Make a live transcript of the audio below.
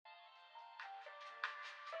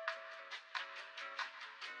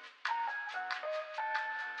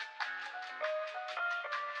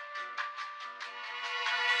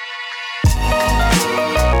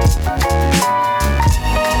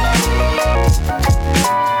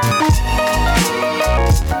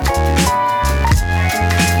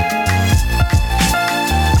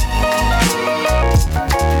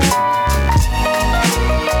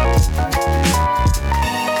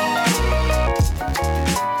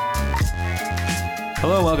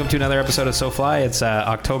Hello, welcome to another episode of SoFly. It's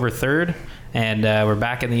October 3rd, and we're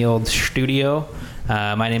back in the old studio.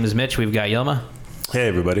 My name is Mitch. We've got Yilma. Hey,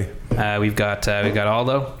 everybody. We've got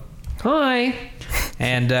Aldo. Hi.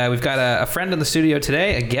 And we've got a friend in the studio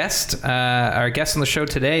today, a guest. Our guest on the show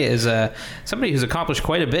today is somebody who's accomplished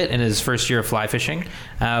quite a bit in his first year of fly fishing.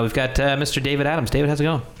 We've got Mr. David Adams. David, how's it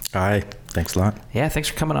going? Hi. Thanks a lot. Yeah, thanks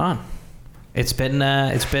for coming on. It's been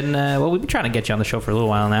well, we've been trying to get you on the show for a little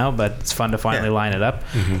while now, but it's fun to finally line it up.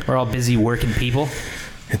 Mm-hmm. We're all busy working people.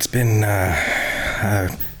 It's been a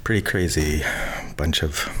pretty crazy bunch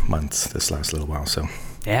of months this last little while, so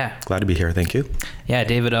yeah, glad to be here. Thank you. Yeah,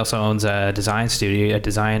 David also owns a design studio, a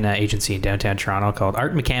design agency in downtown Toronto called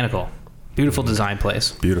Art Mechanical. Beautiful design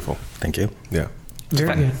place. Beautiful. Thank you. Yeah.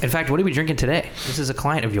 Very good. In fact, what are we drinking today? This is a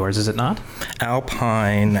client of yours, is it not?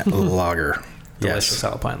 Alpine Lager. Delicious Yes.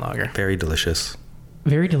 Alpine Lager. Very delicious.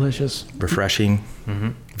 Very delicious. Refreshing. Mm-hmm.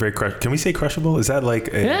 Very Can we say crushable? Is that like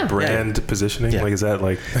a brand positioning? Yeah. Like, is that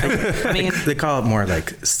like... I mean, They call it more like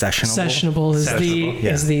sessionable. Sessionable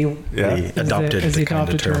is the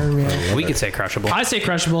adopted term. Yeah. we could say crushable. I say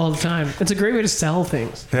crushable all the time. It's a great way to sell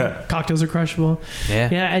things. Yeah. Cocktails are crushable. Yeah.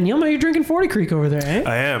 Yeah, and Yilma, you're drinking 40 Creek over there, eh?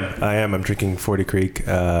 I am. I'm drinking 40 Creek.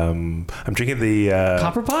 I'm drinking the...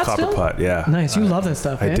 Copper Pot Copper still? Pot, yeah. Nice. You love that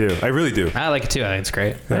stuff, eh? I do. I really do. I like it too. I think it's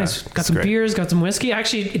great. Nice. Yeah, Got some great. beers, got some whiskey.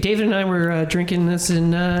 Actually, David and I were drinking this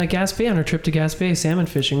in Gaspé on our trip to Gaspé salmon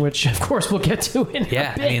fishing, which of course we'll get to in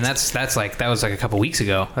Yeah, a bit. I mean that was like a couple weeks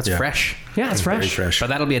ago. That's Yeah. fresh. Yeah, it's Very fresh. fresh. But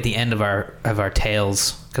that'll be at the end of our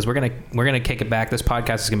tales, because we're gonna kick it back. This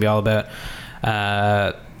podcast is gonna be all about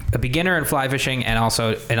a beginner in fly fishing, and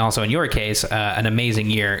also in your case, an amazing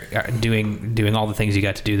year doing all the things you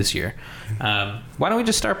got to do this year. Why don't we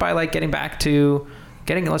just start by like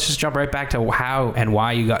let's just jump right back to how and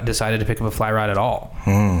why you decided to pick up a fly rod at all.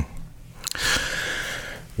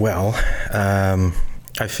 Well,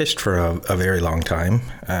 I fished for a very long time,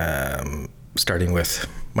 starting with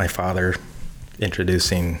my father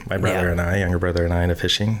introducing my younger brother and I into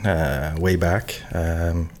fishing way back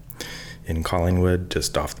in Collingwood,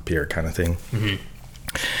 just off the pier kind of thing. Mm-hmm.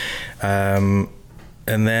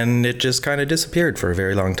 And then it just kind of disappeared for a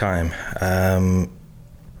very long time.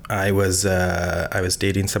 I was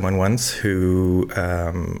dating someone once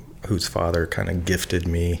whose father kind of gifted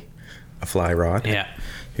me a fly rod. Yeah.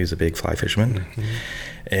 He was a big fly fisherman. Mm-hmm.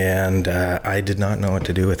 And I did not know what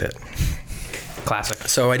to do with it. Classic.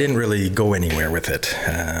 So I didn't really go anywhere with it.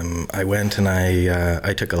 I went and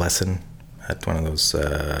I took a lesson at one of those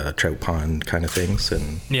trout pond kind of things,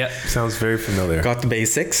 and Sounds very familiar. got the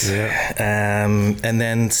basics. Yeah. And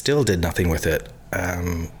then still did nothing with it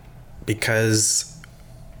because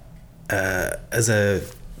as a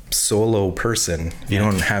solo person, if you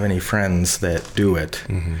don't have any friends that do it,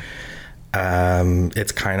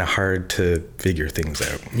 it's kind of hard to figure things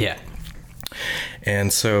out. Yeah.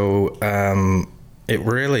 And so it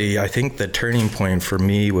really, I think the turning point for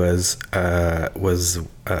me was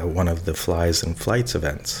one of the Flies and Flights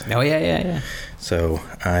events. Oh yeah. So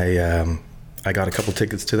I got a couple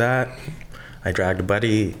tickets to that. I dragged a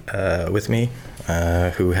buddy with me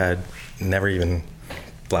who had never even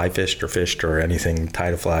fly fished or anything,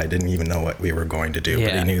 tied a fly, didn't even know what we were going to do,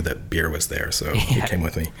 but he knew that beer was there, so he came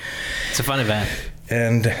with me. It's a fun event.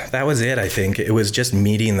 And that was it, I think. It was just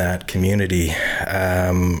meeting that community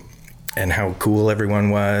and how cool everyone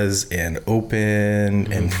was, and open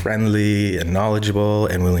and friendly and knowledgeable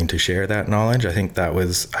and willing to share that knowledge. I think I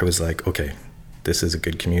was like, okay, this is a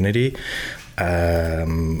good community.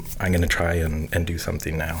 I'm going to try and do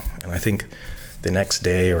something now. And I think the next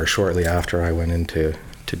day or shortly after, I went into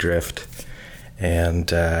Drift,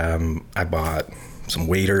 and I bought some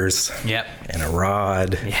waders and a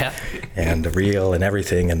rod and a reel and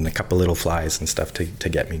everything, and a couple little flies and stuff to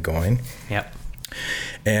get me going. Yep.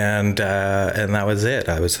 And that was it.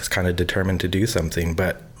 I was kind of determined to do something,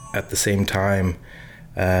 but at the same time,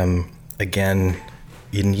 again,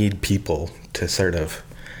 you need people to sort of,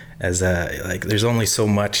 there's only so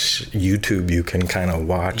much YouTube you can kind of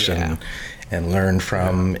watch and learn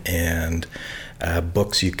from, and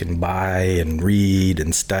books you can buy and read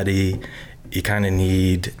and study. You kind of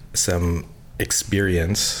need some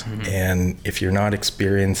experience, and if you're not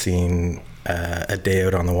experiencing a day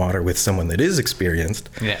out on the water with someone that is experienced,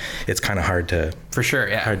 it's kind of hard to, for sure,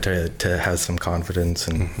 hard to have some confidence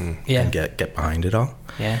and get behind it all.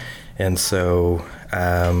 Yeah. And so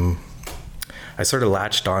I sort of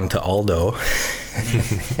latched on to Aldo.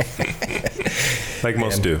 Like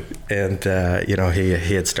most do. And,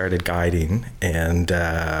 he had started guiding. And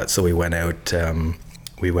so we went out. I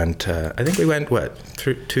think we went,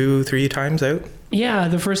 2-3 times out Yeah,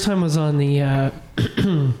 the first time was on the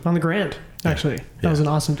on the Grand. Actually, that was an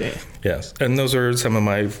awesome day. Yes, and those are some of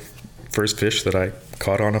my first fish that I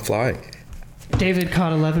caught on a fly. David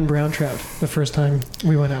caught 11 brown trout the first time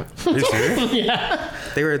we went out. Are you serious? Yeah.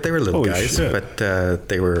 They were little Holy guys, shit. but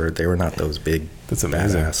they were not those big, That's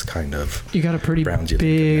amazing. badass kind of. You got a pretty Browns you think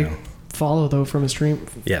big of now. follow though from a stream.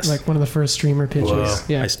 Yes. Like one of the first streamer pitches. Whoa.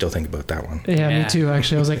 Yeah. I still think about that one. Yeah, Yeah. me too.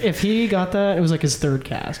 Actually, I was like, if he got that, it was like his third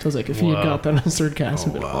cast. I was like, if he had Whoa. got that on his third cast,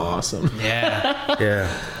 it'd been awesome. Yeah. Yeah,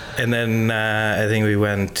 and then I think we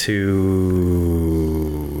went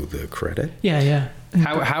to the Credit. Yeah.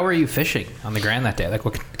 How were you fishing on the Grand that day? Like,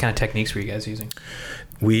 what kind of techniques were you guys using?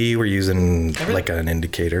 We were using like an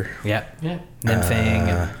indicator. Yeah. Yeah. Nymphing.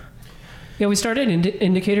 and, Yeah, we started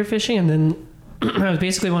indicator fishing, and then I was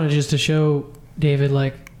basically wanted just to show David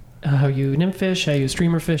like how you nymph fish, how you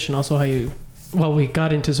streamer fish, and also how you. Well, we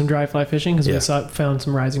got into some dry fly fishing because Yeah. we found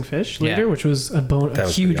some rising fish later, Yeah. which was a That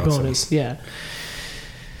was huge pretty awesome. bonus. Yeah.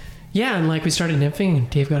 Yeah, and like we started nymphing, and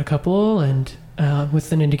Dave got a couple, and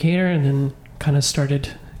with an indicator, and then kind of started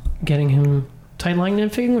getting him tight line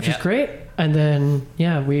nymphing, which Yeah. is great. And then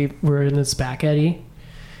we were in this back eddy,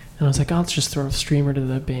 and I was like, oh, let's just throw a streamer to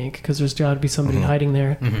the bank because there's got to be somebody hiding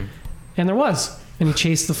there. Mhm. And there was. And he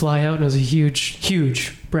chased the fly out, and it was a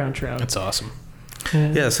huge brown trout. That's awesome.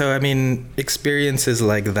 Yeah, so I mean, experiences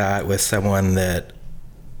like that with someone that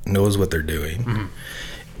knows what they're doing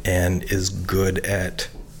and is good at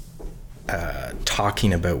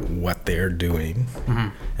talking about what they're doing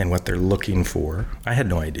and what they're looking for. I had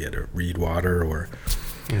no idea to read water or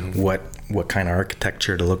what kind of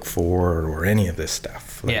architecture to look for or any of this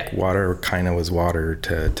stuff. Like Yeah. water kind of was water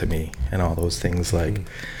to me, and all those things like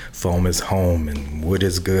foam is home and wood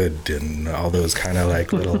is good and all those kind of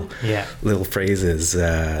like little Yeah. little phrases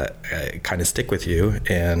kind of stick with you.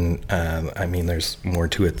 And I mean, there's more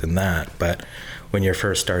to it than that, but when you're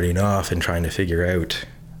first starting off and trying to figure out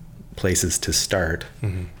places to start,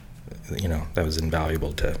 you know, that was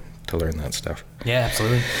invaluable to learn that stuff. Yeah,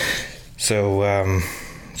 absolutely.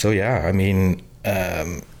 So yeah, I mean,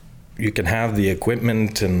 you can have the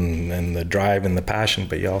equipment and the drive and the passion,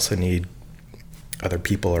 but you also need other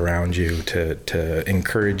people around you to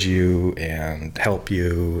encourage you and help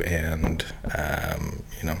you and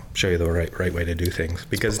you know, show you the right way to do things,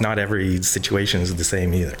 because not every situation is the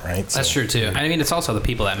same either, right? That's true too. I mean, it's also the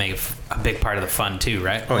people that make a big part of the fun too,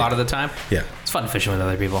 right? A lot of the time. Yeah. It's fun fishing with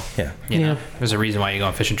other people. Yeah. You know, Yeah. there's a reason why you go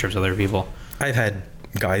on fishing trips with other people. I've had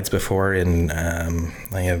guides before, and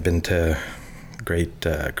I have been to Great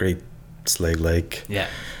Slave Lake Yeah.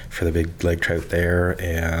 for the big lake trout there,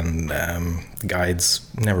 and guides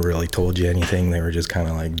never really told you anything. They were just kind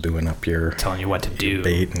of like doing up your Telling you what to do.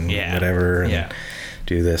 bait and Yeah. whatever, and Yeah.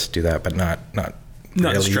 do this, do that, but not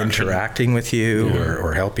really instruction. interacting with you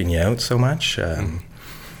or helping you out so much.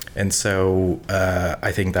 And so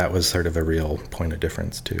I think that was sort of a real point of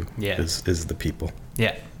difference too. Yeah. Is the people.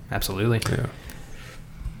 Yeah. Absolutely. Yeah.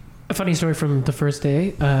 A funny story from the first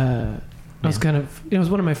day. I was kind of, it was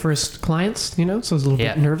one of my first clients, you know, so I was a little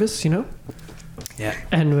Yeah. bit nervous, you know. Yeah.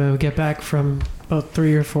 And we get back from about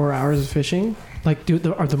 3 or 4 hours of fishing, like do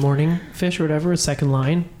the morning fish or whatever, second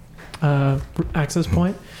line access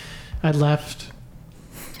point. I'd left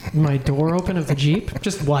my door open of the Jeep,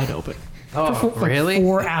 just wide open. Oh, For like really?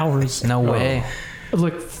 4 hours. No way.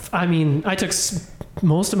 Like, I mean, I took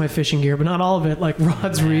most of my fishing gear, but not all of it. Like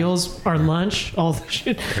rods, reels, our lunch, all the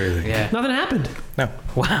shit. Really. Yeah. Nothing happened. No.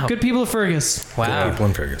 Wow. Good people of Fergus. Good Wow. people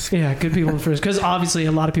in Fergus. Yeah, good people in Fergus. Because obviously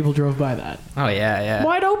a lot of people drove by that. Oh yeah. Yeah.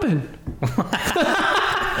 Wide open.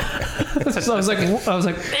 So I was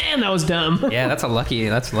like, man, that was dumb. Yeah. That's lucky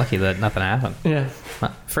that nothing happened. Yeah.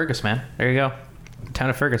 Fergus, man. There you go. Town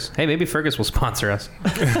of Fergus. Hey, maybe Fergus will sponsor us.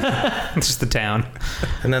 It's just the town.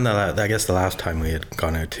 And then I guess the last time we had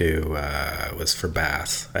gone out to was for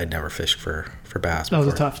bass. I'd never fished for bass That before.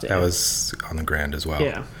 was a tough day. That was on the Grand as well.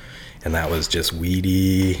 Yeah. And that was just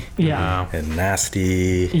weedy Yeah. and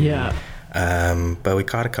nasty. Yeah. But we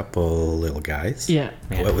caught a couple little guys. Yeah.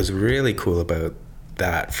 What was really cool about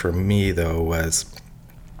that for me, though, was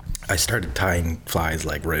I started tying flies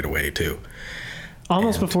like right away, too.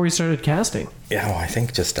 Almost before we started casting. Yeah, well, I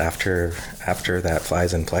think just after that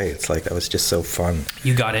flies in play, it's like that was just so fun.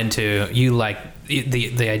 You got into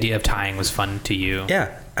the idea of tying was fun to you.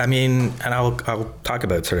 Yeah, I mean, and I'll talk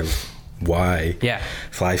about sort of why Yeah.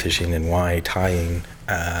 fly fishing and why tying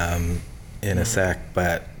in a sec,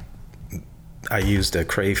 but I used a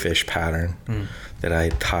crayfish pattern that I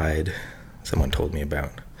tied, someone told me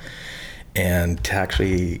about, and to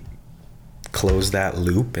actually close that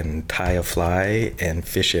loop and tie a fly and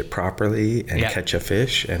fish it properly and Yeah. catch a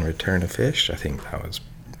fish and return a fish, I think that was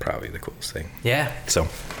probably the coolest thing. Yeah. So,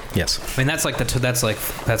 yes. I mean, that's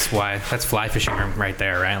fly fishing right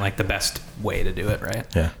there, right? Like the best way to do it, right?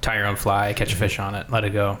 Yeah. Tie your own fly, catch a fish on it, let it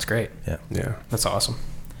go. It's great. Yeah. Yeah. That's awesome.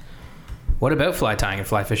 What about fly tying and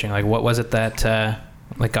fly fishing? Like, what was it that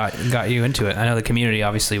like got you into it? I know the community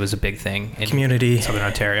obviously was a big thing in Southern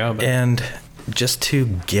Ontario, but and just to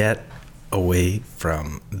get away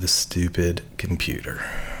from the stupid computer.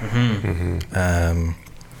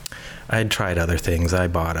 I had tried other things. I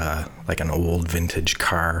bought an old vintage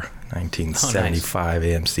car, 1975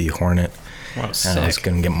 AMC Hornet. Wow, And I was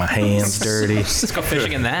going to get my hands dirty. Let's go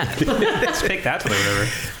fishing in that. Let's take that to the river.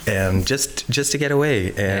 And just to get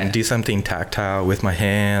away and do something tactile with my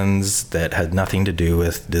hands that had nothing to do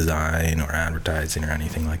with design or advertising or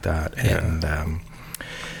anything like that. Yeah. And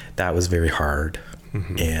that was very hard.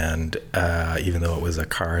 And even though it was a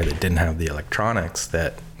car that didn't have the electronics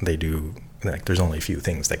that they do, like there's only a few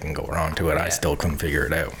things that can go wrong to it, I still couldn't figure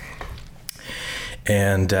it out.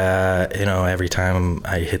 And, every time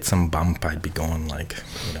I hit some bump, I'd be going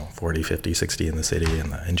 40, 50, 60 in the city,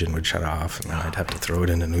 and the engine would shut off, and then I'd have to throw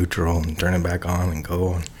it into neutral and turn it back on and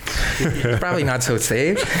go. And probably not so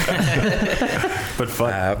safe. But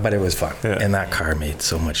fun. But it was fun. Yeah. And that car made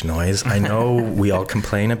so much noise. I know we all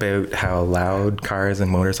complain about how loud cars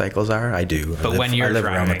and motorcycles are. I do. But when I live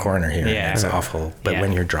around the corner here. Yeah. It's awful. But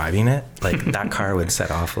when you're driving it, that car would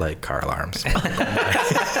set off like car alarms.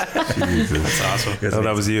 Jesus. That's awesome. Oh,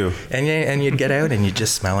 that was you. And you'd get out and you'd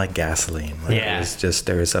just smell like gasoline. It was just,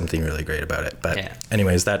 there was something really great about it. But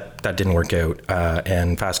anyways, that didn't work out.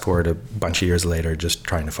 And fast forward a bunch of years later, just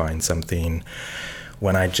trying to find something.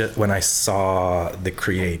 When I saw the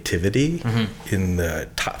creativity in the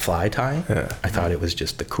fly tying, I thought it was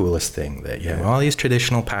just the coolest thing that you have all these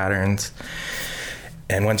traditional patterns.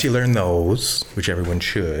 And once you learn those, which everyone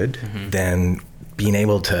should, then being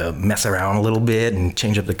able to mess around a little bit and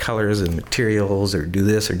change up the colors and materials or do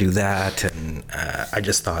this or do that. And I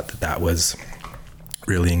just thought that was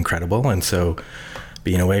really incredible. And so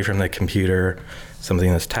being away from the computer,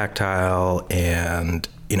 something that's tactile and,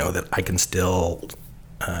 that I can still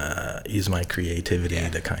use my creativity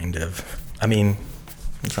to kind of,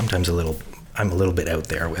 sometimes I'm a little bit out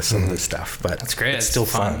there with some of this stuff, but that's great. It's still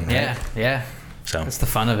fun. Right? Yeah. So that's the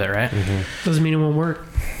fun of it, right? Doesn't mean it won't work.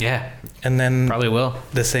 Yeah. And then probably will.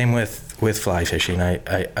 The same with fly fishing.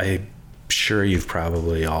 I'm sure you've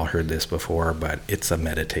probably all heard this before, but it's a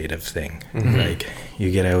meditative thing. Like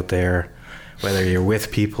you get out there, whether you're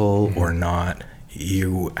with people or not,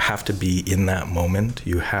 you have to be in that moment.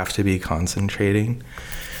 You have to be concentrating.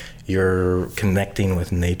 You're connecting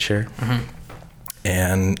with nature.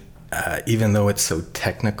 And even though it's so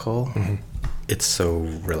technical, it's so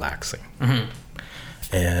relaxing.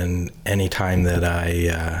 And any time that I,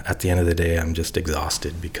 at the end of the day, I'm just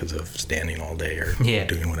exhausted because of standing all day or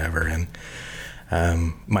doing whatever, and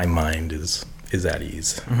my mind is at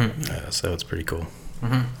ease. So it's pretty cool.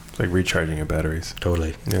 It's like recharging your batteries.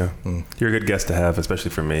 Totally. Yeah. You're a good guest to have,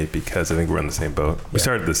 especially for me, because I think we're in the same boat. We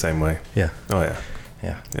started the same way. Yeah. Oh, yeah.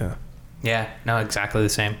 Yeah. Yeah. Yeah. No, exactly the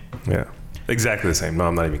same. Yeah. Exactly the same. No,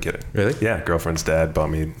 I'm not even kidding. Really? Yeah. Girlfriend's dad bought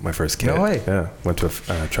me my first kit. No way. Yeah. Went to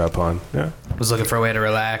a trout pond. Yeah. Was looking for a way to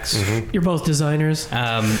relax. You're both designers.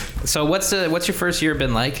 So what's your first year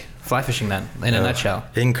been like fly fishing then, in a nutshell?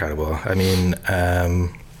 Incredible. I've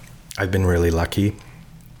been really lucky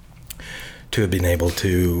to have been able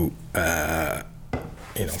to,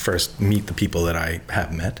 first meet the people that I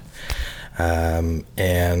have met,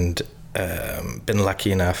 and been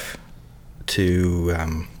lucky enough to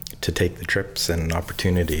take the trips and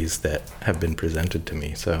opportunities that have been presented to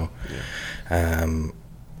me. So,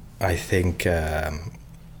 I think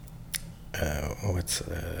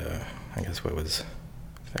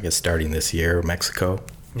starting this year, Mexico.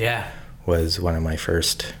 Yeah. Was one of my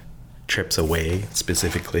first trips away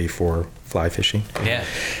specifically for fly fishing. Yeah.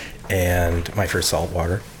 And my first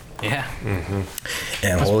saltwater. Yeah.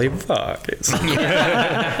 And holy fuck.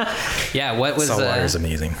 Yeah, what was... Saltwater is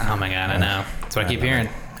amazing. Oh my God, I know. That's what I keep hearing.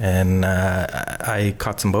 And I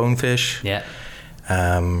caught some bonefish. Yeah.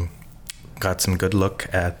 Got some good looks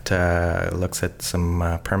at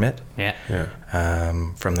some permit. Yeah. Yeah.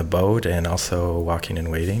 From the boat and also walking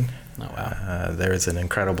and wading. Oh, wow. There's an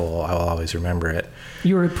incredible, I'll always remember it.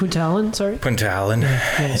 You were at Punta Allen, sorry? Punta Allen.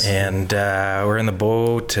 Nice. And we're in the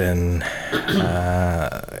boat and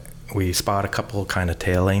we spot a couple kind of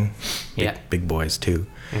tailing. Big boys too.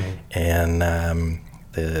 And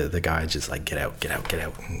the guy just like, get out.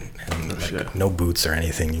 And like, no boots or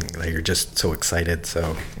anything. Like, you're just so excited.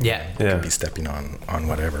 So you could be stepping on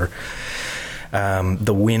whatever.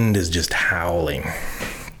 The wind is just howling.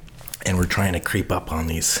 and we're trying to creep up on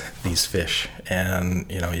these fish, and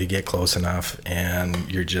you get close enough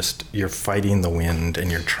and you're fighting the wind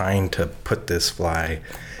and you're trying to put this fly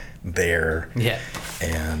there. Yeah.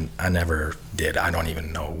 And I never did. I don't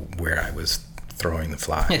even know where I was throwing the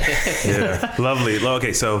fly. Yeah, lovely.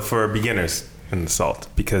 Okay, so for beginners in the salt,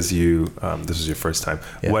 because you this was your first time,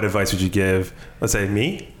 what advice would you give, let's say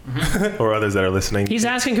me, or others that are listening? He's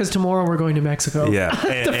asking because tomorrow we're going to Mexico. Yeah,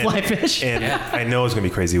 to fly fish. And I know it's gonna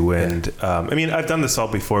be crazy wind. I mean, I've done the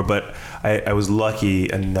salt before, but I was lucky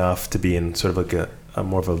enough to be in sort of like a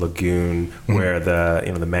more of a lagoon where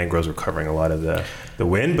the mangroves were covering a lot of the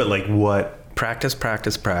wind. But like what? Practice.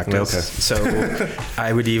 Okay. So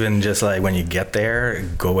I would even just like when you get there,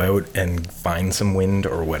 go out and find some wind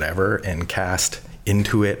or whatever and cast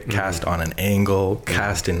into it, cast on an angle,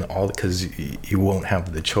 cast in all, because you won't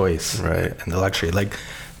have the choice, right? And the luxury. Like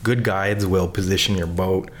good guides will position your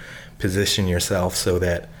boat, position yourself so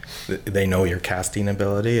that they know your casting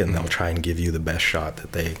ability, and they'll try and give you the best shot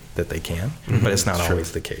that they can. But it's not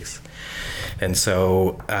always the case. And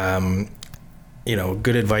so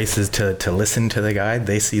good advice is to listen to the guide.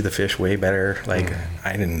 They see the fish way better. Like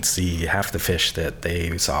I didn't see half the fish that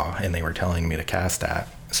they saw, and they were telling me to cast at.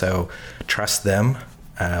 So trust them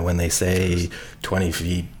when they say 20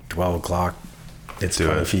 feet, 12 o'clock. It's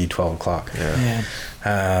 20 feet, 12 o'clock. Yeah.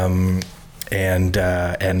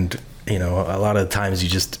 And a lot of the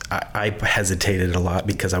times I hesitated a lot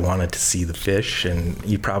because I wanted to see the fish, and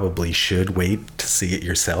you probably should wait to see it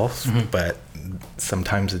yourself, but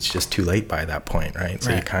sometimes it's just too late by that point, right?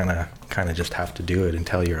 So you kind of just have to do it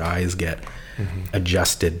until your eyes get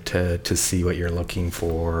adjusted to see what you're looking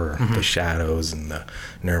for, the shadows and the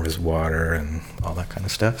nervous water and all that kind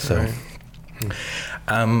of stuff. So,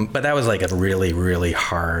 but that was like a really, really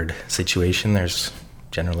hard situation. There's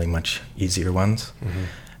generally much easier ones.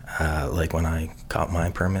 Like when I got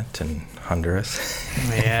my permit in Honduras.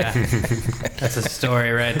 Yeah. That's a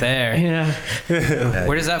story right there. Yeah.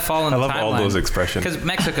 Where does that fall in the timeline? I love all those expressions. Because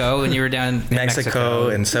Mexico, when you were down in Mexico,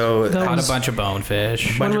 and so caught a bunch of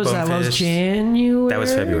bonefish. When was that? That was January? That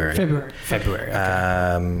was February. February.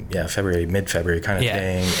 Okay. February, mid-February kind of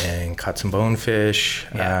thing, and caught some bonefish,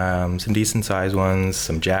 some decent sized ones,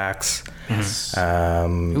 some jacks.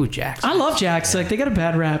 Ooh, jacks. I love jacks. Like they got a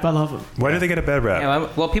bad rap. I love them. Why do they get a bad rap? Yeah,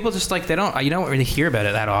 well, people just like you don't really hear about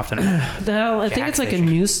it that often. No, I think it's like a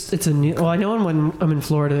nuisance. It's a new. Well, I know when I'm in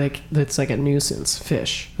Florida, that's like a nuisance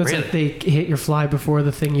fish. That's Really? like they hit your fly before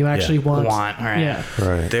the thing you actually want. Right. Yeah.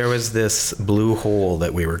 Right. There was this blue hole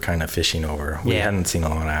that we were kind of fishing over. We Yeah. hadn't seen a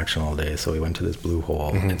lot of action all day, so we went to this blue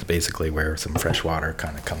hole. It's basically where some fresh water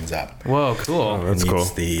kind of comes up. Whoa, cool. Oh, that's It cool.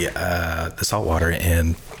 meets the salt water,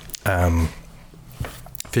 and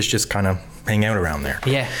fish just kind of hang out around there.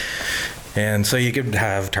 Yeah. And so you could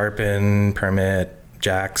have tarpon, permit,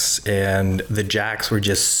 jacks, and the jacks were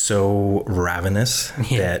just so ravenous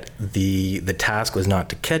that the task was not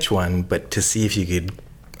to catch one, but to see if you could.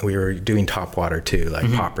 We were doing top water too,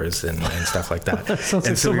 like poppers and stuff like that. Sounds And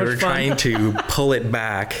like so so we much were fun. trying to pull it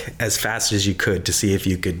back as fast as you could to see if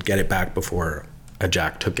you could get it back before a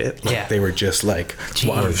jack took it. Like they were just like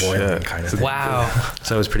water boiling shit. kind of thing. Wow.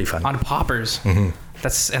 So it was pretty fun. On poppers.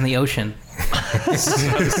 That's in the ocean. So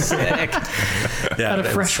sick. Yeah, At a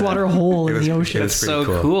that's, freshwater hole in the ocean. That's pretty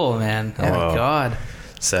so cool, man. Oh Wow. my god.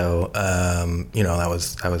 So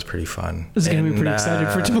that was pretty fun. This is gonna be And, pretty excited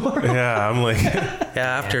for tomorrow. Yeah, I'm like,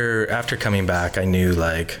 Yeah, after coming back, I knew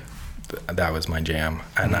like that was my jam,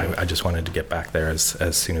 and I just wanted to get back there as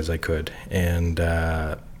soon as I could. And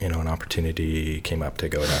an opportunity came up to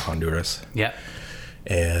go to Honduras, Yeah.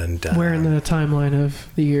 and Where in the timeline of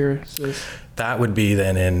the year is this? that would be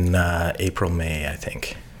then in April, May, I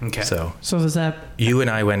think. Okay. So So is that you and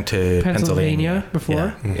I went to Pennsylvania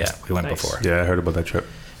before? Yeah, we went Nice. before, yeah, I heard about that trip.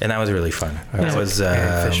 and that was really fun. Yeah. That was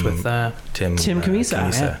Fish with Tim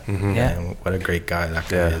Kamisa. Yeah. And what a great guy that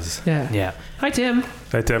guy Yeah. is. Yeah. yeah. Hi, Tim.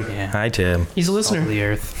 Hey, Tim. Yeah. Hi, Tim. He's a Salt listener. of the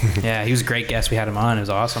earth. Yeah, he was a great guest. We had him on. It was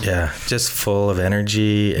awesome. Yeah, just full of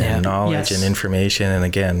energy and Yeah. knowledge Yes. and information. And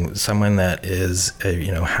again, someone that is,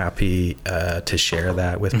 happy to share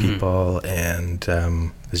that with people, and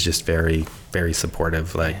is just very, very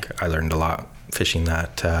supportive. Like I learned a lot fishing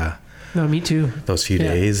that No, me too. those few Yeah.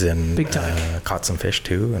 days, and Big time. caught some fish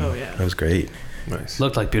too. And Oh, yeah. it was great. Nice.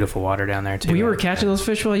 Looked like beautiful water down there too. We were catching those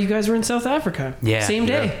fish while you guys were in South Africa. Yeah. Same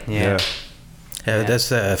day. Yeah. Yeah, that's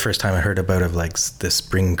the first time I heard about of like the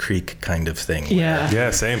Spring Creek kind of thing. Yeah. Yeah,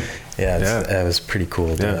 same. Yeah, Yeah. it was pretty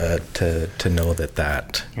cool to know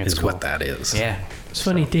that It's is cool. what that is. Yeah. It's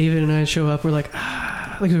funny. David and I show up. We're like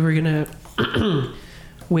we were gonna.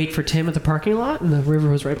 wait for Tim at the parking lot, and the river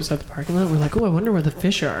was right beside the parking lot. We're like, oh, I wonder where the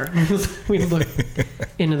fish are. We look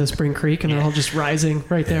into the Spring Creek, and they're all just rising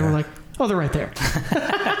right there. Yeah. We're like, oh, they're right there.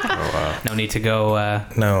 No need to go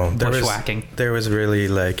No, bushwhacking. there was really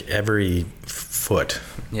like every foot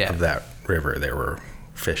Yeah. of that river there were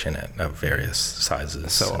fish in it of various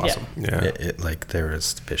sizes. So awesome. Yeah. Like there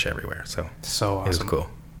was fish everywhere. So So it was awesome. cool.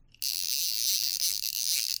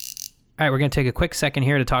 All right, we're going to take a quick second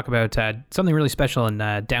here to talk about something really special in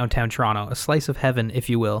downtown Toronto, a slice of heaven, if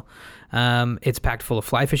you will. It's packed full of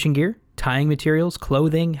fly fishing gear, tying materials,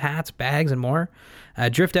 clothing, hats, bags, and more.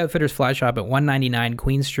 Drift Outfitters Fly Shop at 199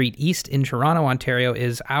 Queen Street East in Toronto, Ontario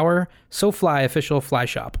is our SoFly official fly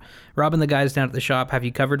shop. Rob and the guys down at the shop have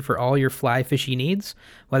you covered for all your fly fishy needs,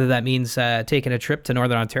 whether that means taking a trip to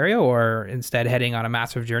Northern Ontario or instead heading on a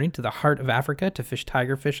massive journey to the heart of Africa to fish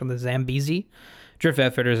tigerfish on the Zambezi. Drift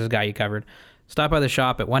Outfitters has got you covered. Stop by the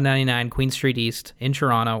shop at 199 Queen Street East in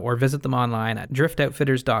Toronto or visit them online at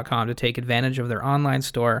driftoutfitters.com to take advantage of their online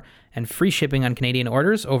store and free shipping on Canadian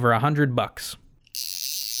orders over $100.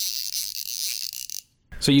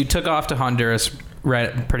 So you took off to Honduras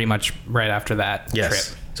pretty much right after that Yes.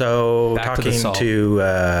 trip. So Back to the talking salt. to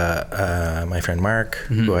my friend Mark,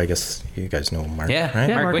 who I guess you guys know Mark, Yeah. right?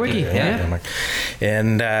 Yeah, Mark Wiki. Yeah. Mark.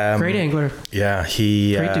 And Great angler. yeah,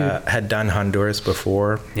 he Great dude. had done Honduras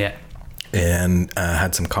before Yeah. and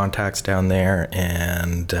had some contacts down there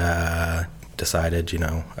and decided,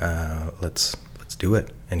 let's do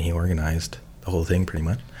it. And he organized the whole thing pretty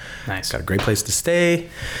much. Nice. Got a great place to stay,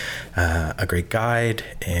 a great guide,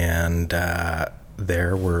 and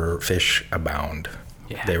there were fish abound.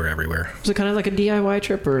 Yeah. They were everywhere. Was it kind of like a DIY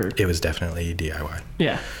trip, or? It was definitely DIY.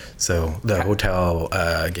 Yeah. So the hotel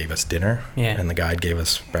gave us dinner, Yeah. and the guide gave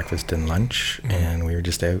us breakfast and lunch, and we were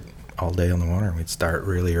just out all day on the water. We'd start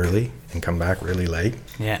really early and come back really late.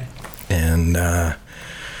 Yeah. And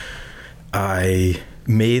I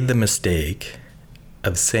made the mistake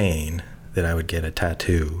of saying that I would get a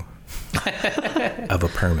tattoo of a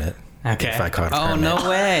permit Okay. if I caught a Oh, permit. no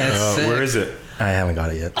way. That's sick. Where is it? I haven't got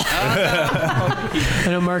it yet. I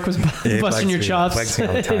know Mark was busting bugs your me. chops Bugs me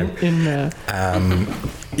all the time. in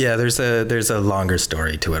Yeah, there's a longer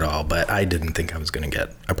story to it all, but I didn't think I was going to get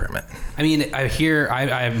a permit. I mean, I hear,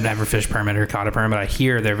 I've never fished permit or caught a permit, but I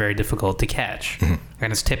hear they're very difficult to catch.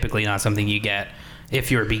 And it's typically not something you get if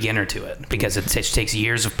you're a beginner to it, because it takes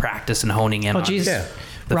years of practice and honing in Oh, on geez. Yeah.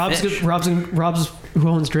 the Rob's fish. who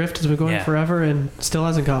owns Drift has been going Yeah. forever and still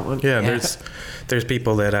hasn't got one. Yeah, Yeah. there's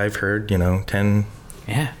people that I've heard, 10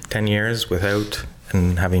 Yeah. years without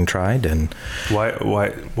and having tried, and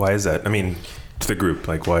Why is that? I mean, to the group,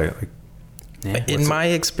 like why? Like, Yeah. in my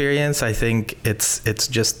experience, I think it's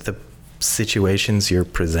just the situations you're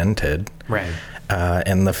presented, Right.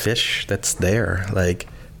 and the fish that's there. Like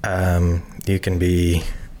you can be,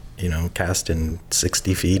 casting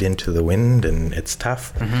 60 feet into the wind and it's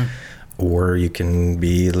tough, or you can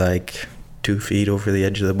be like 2 feet over the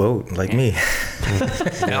edge of the boat, like me.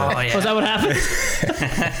 Oh, yeah. Was that what happened?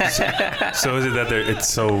 so is it that it's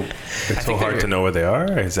so think hard they're- to know where they are?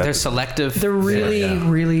 Or is that They're selective. They're really, Yeah.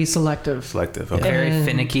 really selective. selective? They're Okay. very And-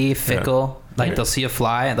 finicky, fickle. Like Yeah. they'll see a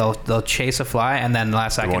fly, and they'll chase a fly, and then the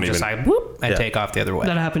last second won't just even- like whoop and Yeah. take off the other way.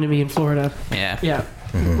 That happened to me in Florida. Yeah. Yeah.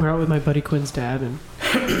 We're out with my buddy Quinn's dad, and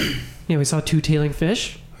we saw two tailing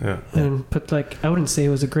fish, Yeah. and put I wouldn't say it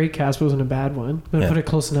was a great cast, but it wasn't a bad one. But I Yeah. put it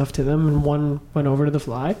close enough to them, and one went over to the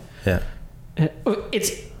fly. Yeah.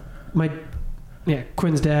 It's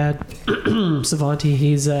Quinn's dad, Savanti.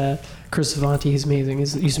 He's Chris Savanti. He's amazing. He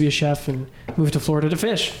used to be a chef and moved to Florida to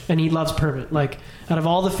fish, and he loves permit. Like out of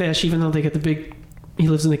all the fish, even though they get the big, he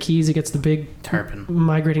lives in the Keys. He gets the big Tarpon.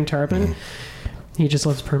 migrating tarpon. He just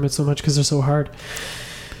loves permits so much because they're so hard.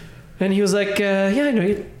 And he was like, "Yeah, I know.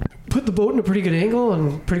 You put the boat in a pretty good angle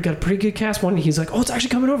and got a pretty good cast." One, he's like, "Oh, it's actually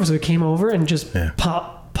coming over." So he came over and just Yeah.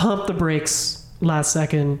 pumped the brakes last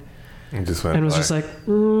second. And just went And was by. just like,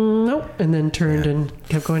 nope. And then turned Yeah. and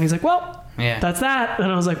kept going. He's like, well, Yeah. that's that.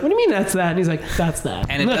 And I was like, what do you mean that's that? And he's like, that's that.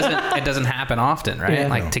 And it doesn't happen often, right? Yeah.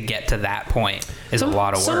 Like to get to that point is a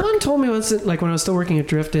lot of work. Someone told me once, like when I was still working at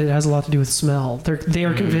Drift, it has a lot to do with smell. They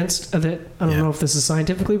are convinced that, I don't Yeah. know if this is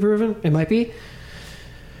scientifically proven. It might be.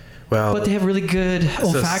 Well, But they have really good so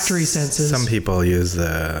olfactory senses. Some people use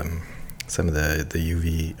some of the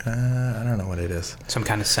UV. I don't know what it is. Some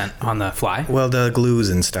kind of scent on the fly. Well, the glues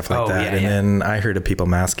and stuff like Oh, that. yeah, And yeah. then I heard of people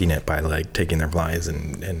masking it by like taking their flies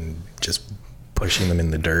and just pushing them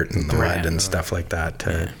in the dirt and the Right. mud and stuff like that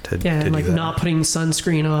to Yeah, to and like do that. not putting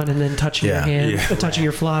sunscreen on and then touching your Yeah. hand, Yeah. touching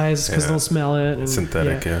your flies because Yeah. they'll smell it. And,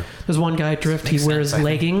 Synthetic, yeah. There's one guy at Drift, he Makes wears sense, I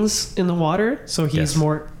think. leggings in the water, so he's Yes.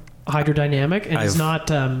 more hydrodynamic and it's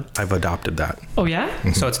not. I've adopted that. Oh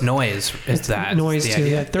yeah. So it's noise. Is that Noise the too.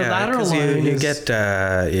 idea? Yeah. Their lateral 'cause line you is, get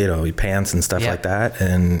your pants and stuff Yeah. like that,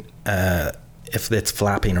 and if it's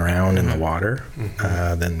flapping around in the water,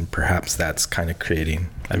 then perhaps that's kind of creating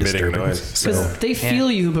a Emitting disturbance. noise. because they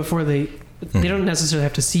feel you before they don't necessarily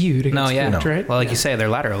have to see you to get No, yeah. spooked, right? Well, like you say, they're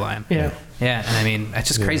lateral line. Yeah. Yeah, and I mean, it's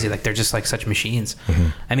just crazy. Like they're just like such machines.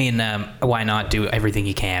 I mean, why not do everything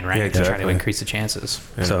you can, right? Yeah, To try to exactly. increase the chances.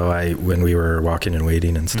 So when we were walking and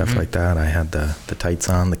wading and stuff like that, I had the tights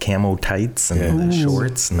on, the camo tights and the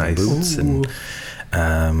shorts and Nice. the boots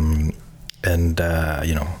and I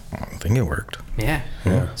think it worked. Yeah.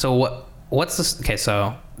 So what's this? Okay,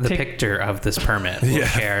 so the picture of this permit we'll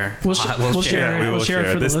share. We'll share it. We will We'll share it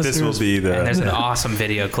share. for the This will listeners. be And there's the. an awesome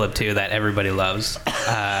video clip too that everybody loves.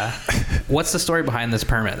 What's the story behind this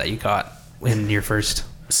permit that you got in your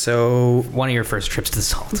one of your first trips to the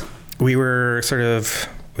Salt?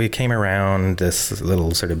 We came around this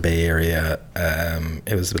little sort of bay area.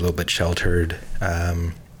 It was a little bit sheltered.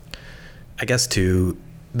 I guess to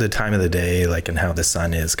the time of the day, like, and how the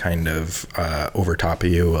sun is kind of over top of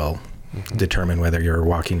you will determine whether you're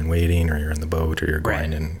walking and wading or you're in the boat or you're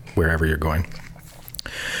going in wherever you're going.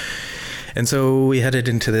 And so we headed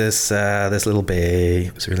into this little bay.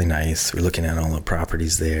 It was really nice. We're looking at all the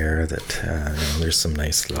properties there. There's some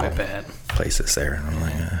nice little places there, and I'm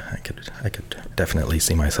like, I could definitely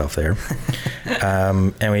see myself there.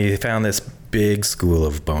 And we found this big school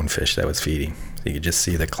of bonefish that was feeding. So you could just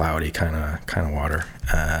see the cloudy kind of water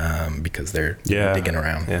because they're digging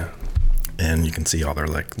around. Yeah. And you can see all their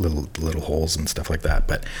like little holes and stuff like that.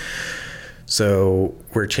 But so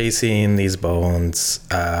we're chasing these bones.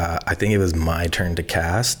 I think it was my turn to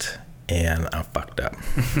cast, and I fucked up.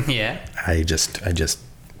 Yeah. I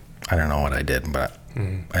don't know what I did, but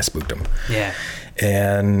I spooked them. Yeah.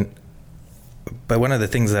 But one of the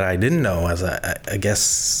things that I didn't know is I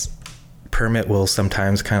guess permit will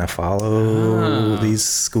sometimes kind of follow these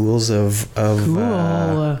schools of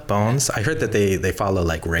bones. I heard that they follow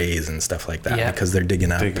like rays and stuff like that because they're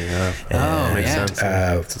digging up. And Makes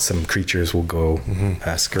sense. some creatures will go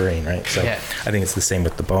scurrying, right? So I think it's the same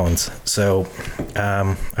with the bones. So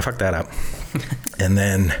I fucked that up. And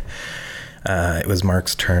then it was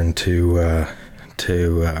Mark's turn to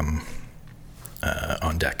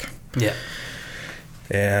on deck. Yeah.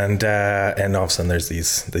 And all of a sudden there's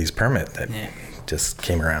these permit that just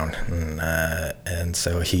came around, and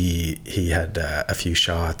so he had a few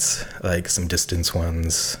shots, like some distance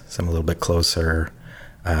ones, some a little bit closer.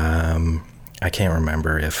 I can't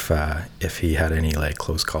remember if he had any like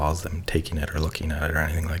close calls, them taking it or looking at it or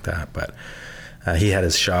anything like that, but he had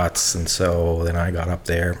his shots, and so then I got up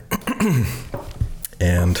there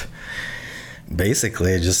and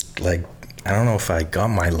basically just like, I don't know if I got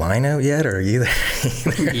my line out yet or either.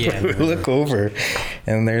 We look over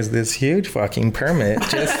and there's this huge fucking permit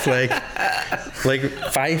just like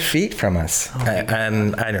 5 feet from us.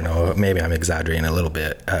 And I don't know, maybe I'm exaggerating a little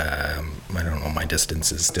bit. I don't know, my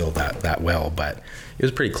distance is still that well, but it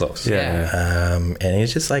was pretty close. Yeah. And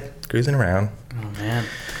he's just like cruising around. Oh man.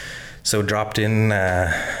 So dropped in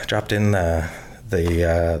the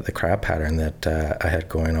crab pattern that I had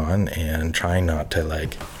going on, and trying not to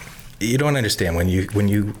like. You don't understand when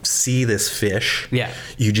you see this fish. Yeah.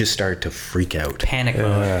 You just start to freak out. Panic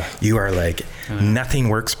mode. You are like, nothing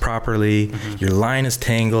works properly. Your line is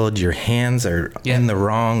tangled. Your hands are in the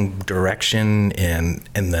wrong direction, and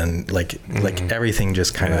then like everything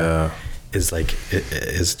just kind of is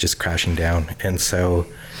just crashing down. And so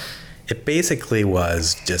it basically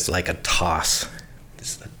was just like a toss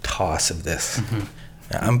of this.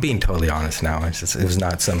 I'm being totally honest now. It was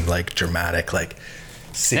not some like dramatic like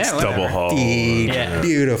 6 double haul.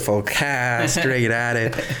 Beautiful cast straight at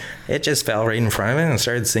it. It just fell right in front of it and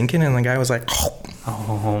started sinking, and the guy was like,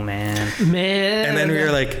 oh man. And then we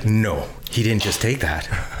were like, no, he didn't just take that.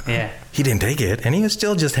 Yeah. He didn't take it, and he was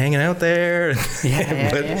still just hanging out there.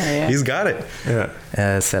 But he's got it.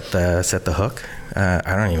 Yeah. Set the hook. I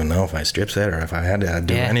don't even know if I strip set or if I had to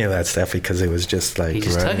do any of that stuff, because it was just like He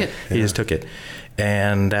just took it. He just took it.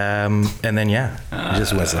 And then it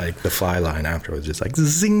just was like the fly line afterwards, just like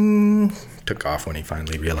zing, took off when he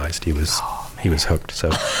finally realized he was hooked. So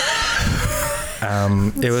it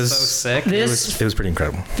was So sick. It was pretty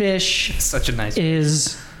incredible. Fish Such a nice.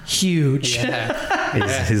 is huge.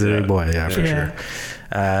 Yeah. He's a big boy, for sure.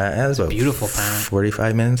 That was about Beautiful time.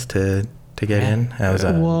 45 minutes to get in. That was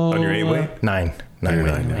Whoa. On your 8-weight? 9 Your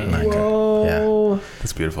weight. 9. Whoa.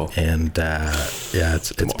 That's beautiful. And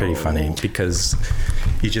it's pretty funny because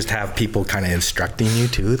you just have people kind of instructing you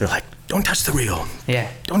too. They're like, don't touch the reel.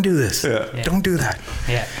 Yeah. Don't do this. Yeah. Don't do that.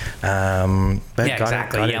 Yeah. But Yeah, got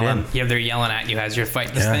exactly. it Yelling. in. They're yelling at you as you're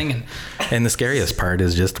fighting this Yeah. thing. And the scariest part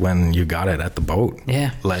is just when you got it at the boat.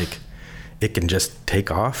 Yeah. Like, it can just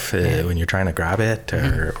take off Yeah. when you're trying to grab it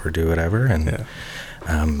or do whatever. And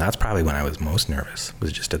Yeah. that's probably when I was most nervous,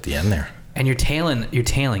 was just at the end there. And you're tailing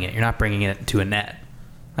it. You're not bringing it to a net.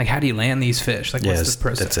 Like, how do you land these fish? Like, what's the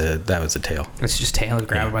process? That was a tail. It's just tail,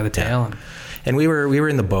 grab it by the Yeah. tail. And we were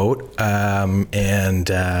in the boat, and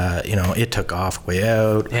it took off way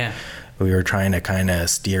out. Yeah. We were trying to kind of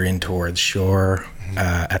steer in towards shore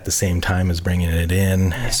at the same time as bringing it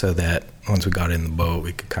in, so that once we got in the boat,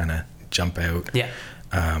 we could kind of jump out. Yeah.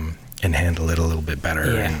 And handle it a little bit better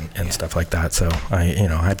and stuff like that. So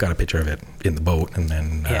I've got a picture of it in the boat and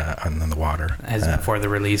then on the water As before the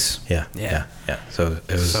release. Yeah. So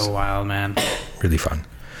it was so wild, man. really fun.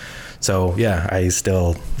 So yeah, I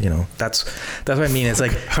still, that's what I mean. It's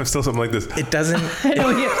like I'm still something like this. it doesn't. Oh,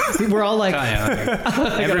 yeah. We're all like,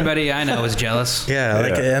 Everybody I know is jealous. Yeah,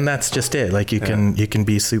 and that's just it. Like you can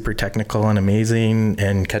be super technical and amazing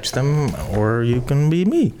and catch them, or you can be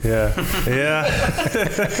me. Yeah.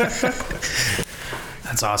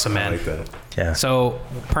 That's awesome, I man. like that. Yeah. So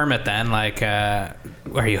permit then, like, are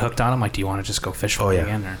you hooked on them? Like, do you want to just go fish for it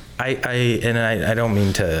again? Or? I don't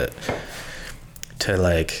mean to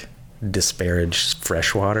like disparage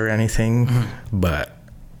freshwater or anything, but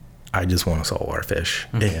I just want to saltwater fish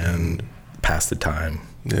and pass the time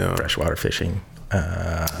freshwater fishing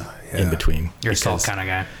in between. You're a salt kind of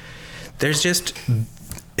guy.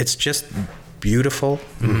 It's just beautiful.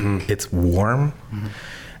 It's warm.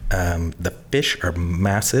 The fish are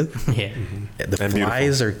massive. Yeah. The And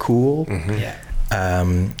flies are cool. Yeah.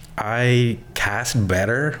 I cast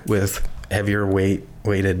better with heavier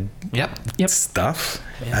weighted Yep. stuff.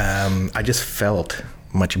 Yeah. I just felt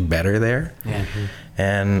much better there. Yeah.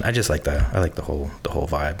 And I just like the whole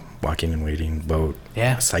vibe, walking and wading, boat,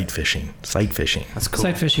 Yeah. sight fishing. That's cool.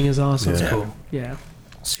 sight fishing is awesome. That's cool. Yeah.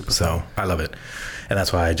 Super So I love it, and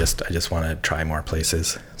that's why I just want to try more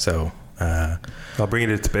places. So I'll bring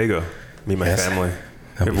you to Tobago. Meet my Yes. family. We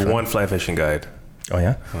That'd be have fun. one fly fishing guide. oh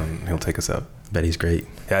yeah, He'll take us out. bet he's great.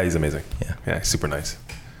 Yeah, he's amazing. Yeah. He's super nice.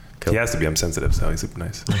 Cool. He has to be. I'm sensitive, so he's super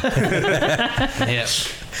nice. Yeah.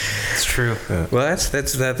 It's true. Well, that's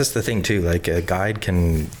the thing too. Like a guide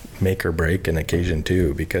can make or break an occasion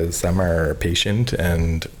too, because some are patient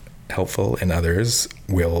and helpful, and others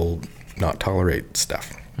will not tolerate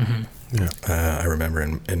stuff. I remember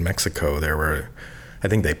in Mexico I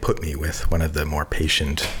think they put me with one of the more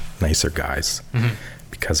patient, nicer guys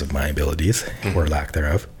because of my abilities or lack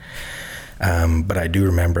thereof. But I do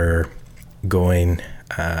remember going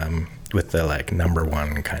with the like number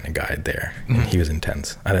one kind of guide there. And he was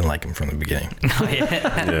intense. I didn't like him from the beginning. Oh,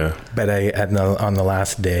 yeah. Yeah. But on the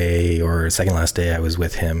last day or second last day, I was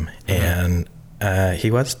with him, and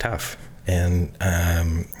he was tough. And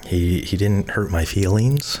he didn't hurt my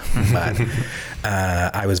feelings, but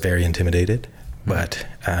I was very intimidated. But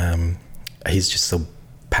he's just so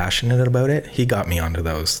passionate about it. He got me onto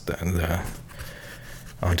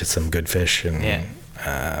onto some good fish,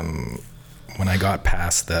 and when I got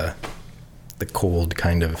past the cold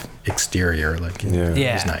kind of exterior, like it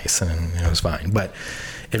was nice and it was fine. But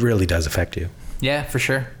it really does affect you. Yeah, for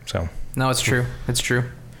sure. So No, it's true. It's true.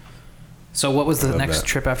 So what was the Love next that.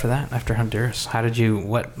 trip after that? After Honduras? How did you,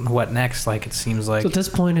 what next? Like, it seems like So at this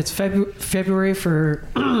point, it's February for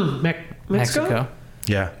Mexico?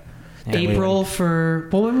 yeah. April for,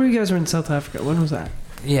 well, when were you guys were in South Africa? When was that?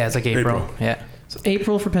 Yeah, it's like April. April. Yeah. So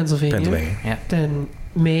April for Pennsylvania. Yeah. Then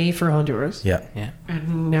May for Honduras. Yeah. Yeah.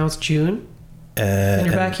 And now it's June. And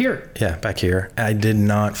you're back here. Yeah, back here. I did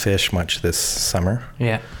not fish much this summer.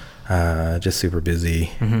 Yeah. Just super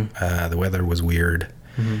busy. The weather was weird.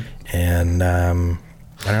 Mm-hmm. And I don't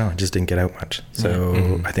know, I just didn't get out much.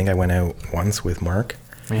 So I think I went out once with Mark.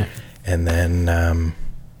 Yeah. And then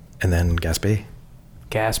Gaspé.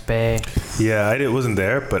 Gas Bay. Yeah, I wasn't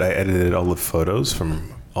there, but I edited all the photos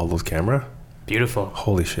from all those camera. Beautiful.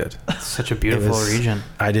 Holy shit. It's such a beautiful was- region.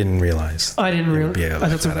 I didn't realize. I didn't it would be realize.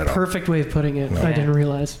 like That's that a at all. perfect way of putting it. No. I didn't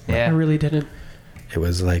realize. Yeah. I really didn't. It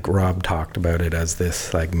was like Rob talked about it as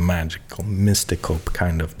this like magical, mystical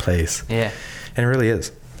kind of place. Yeah. And it really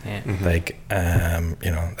is. Yeah. Like,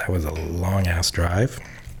 that was a long ass drive.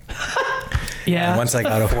 Yeah. And once I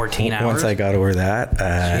got 14 hours? Once I got over that,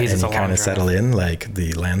 Jeez, it's and a you long kind of drive. settle in, like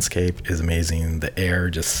the landscape is amazing. The air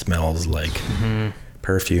just smells like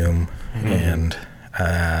perfume, and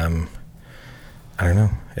I don't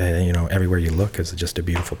know. Everywhere you look is just a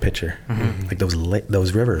beautiful picture. Like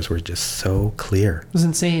those rivers were just so clear. It was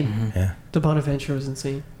insane. Yeah. The Bonaventure was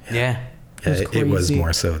insane. Yeah. It was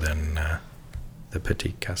more so than the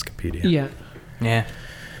Petite Cascapedia. Yeah. Yeah.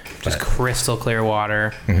 Just But- crystal clear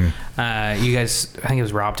water. Mhm. You guys, I think it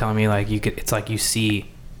was Rob telling me like it's like you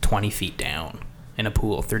see 20 feet down in a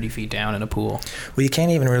pool, 30 feet down in a pool. Well, you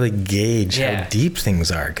can't even really gauge Yeah. how deep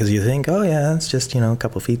things are because you think, oh yeah, it's just a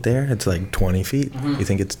couple feet there. It's like 20 feet. Mm-hmm. You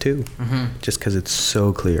think it's 2, just because it's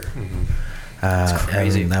so clear. It's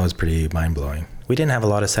crazy. And that was pretty mind blowing. We didn't have a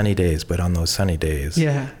lot of sunny days, but on those sunny days,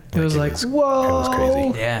 Yeah. It was like, whoa. it was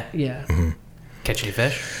crazy. Yeah. Yeah. Catch any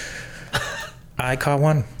fish? I caught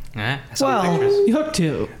one. Yeah. I saw Well, pictures. you hooked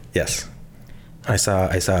 2. Yes, I saw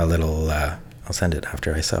a little. I'll send it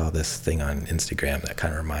after. I saw this thing on Instagram that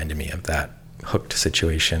kind of reminded me of that hooked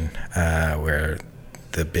situation where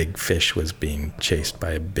the big fish was being chased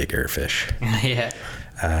by a bigger fish. Yeah.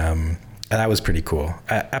 And that was pretty cool.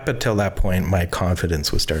 Up until that point, my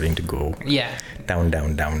confidence was starting to go Yeah. down.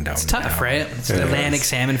 It's tough, down. right? It's Yeah. Atlantic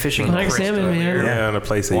salmon fishing. Atlantic crystal salmon, man. clear. Yeah, in a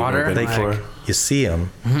place that Water, you've never been like- before. You see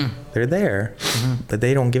them, they're there, but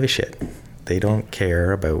they don't give a shit. They don't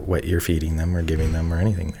care about what you're feeding them or giving them or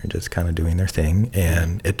anything. They're just kind of doing their thing.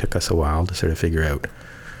 And it took us a while to sort of figure out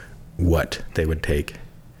what they would take.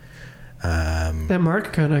 That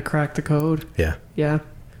Mark kind of cracked the code. Yeah, Yeah.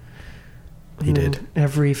 he did.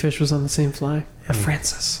 Every fish was on the same fly. A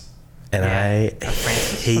Francis. And Yeah. I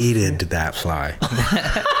hated that fly.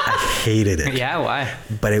 I hated it. Yeah, why?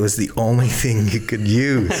 But it was the only thing you could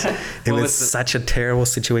use. It What was was the- such a terrible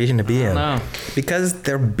situation to be in. know. Because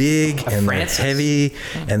they're big and Francis. they're heavy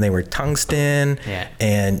and they were tungsten. Yeah.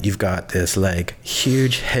 And you've got this like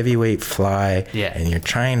huge heavyweight fly. Yeah. And you're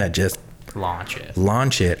trying to just Launch it.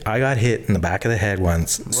 launch it. I got hit in the back of the head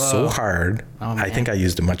once so Whoa. hard. Oh, I man. think I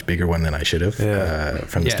used a much bigger one than I should have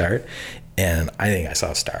from the Yeah. start. And I think I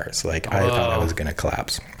saw stars. Like I thought I Whoa. was going to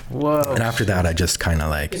collapse. Whoa. And after that, I just kind of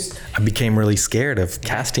like, I became really scared of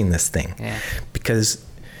casting this thing Yeah. because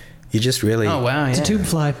you just really, Oh, wow. Yeah. It's a tube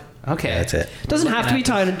fly. Okay. that's it. It doesn't have to be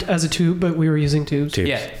tied as a tube, but we were using tubes. Tubes.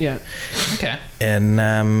 Yeah. Yeah. Okay. And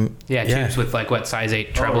Yeah, tubes with like what size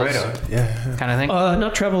 8 trebles Yeah. kind of thing.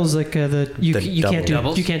 Not trebles like you The you can't do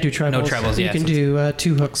doubles? you can't do trebles. No trebles, You yeah, can so do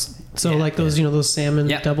 2 hooks. So Yeah. like those those salmon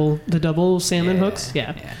Yep. double salmon hooks.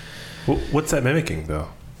 Yeah. What's that mimicking though?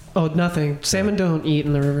 Oh, nothing. Salmon don't eat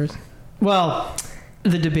in the rivers. Well,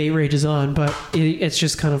 the debate rages on, but it's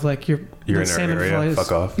just kind of like You're the in our salmon area, flies-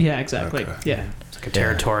 fuck off. Yeah, exactly. Okay. Yeah. It's like a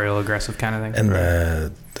territorial, aggressive kind of thing.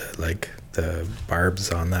 and the barbs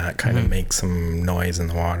on that kind of make some noise in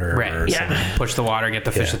the water. Right. or Yeah. some- Push the water, get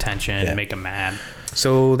the fish Yeah. attention, Yeah. make them mad.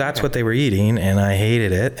 So that's what they were eating, and I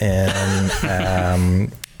hated it.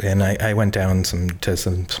 And and I went down to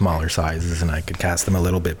some smaller sizes, and I could cast them a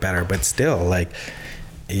little bit better. But still, like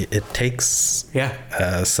it takes Yeah.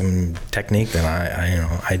 some technique that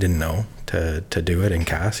I didn't know to do it and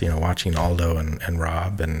cast. Watching Aldo and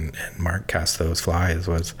Rob and Mark cast those flies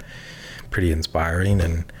was pretty inspiring.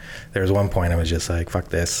 And there was one point I was just like, fuck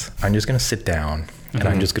this. I'm just going to sit down and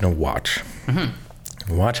I'm just going to watch.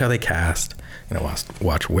 Watch how they cast,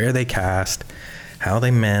 watch where they cast, how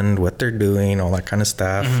they mend, what they're doing, all that kind of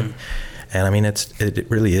stuff. And I mean, it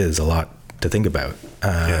really is a lot to think about.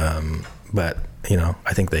 But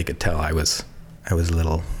I think they could tell I was a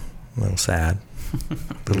little sad, a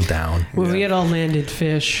little down. Well, we had all landed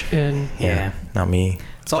fish, and Yeah. Not me.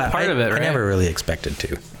 It's all But part of it, right? I never really expected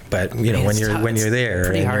to. But when it's you're tough. when you're there It's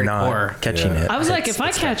pretty and you're not hardcore. catching it, I was like, if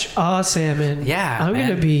I catch a salmon, Yeah, I'm man.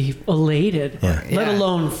 gonna be elated. Yeah. Let Yeah.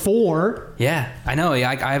 alone 4. Yeah, I know. Yeah,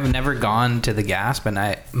 I've never gone to the Gasp, and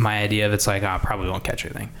my idea of it's like, I probably won't catch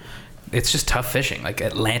anything. It's just tough fishing, like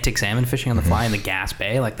Atlantic salmon fishing on the fly in the Gasp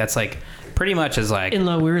Bay. Like that's like pretty much as like In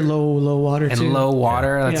low, we were low water too. in low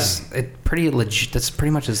water. Yeah. That's it. Pretty legit. That's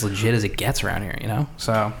pretty much as legit as it gets around here.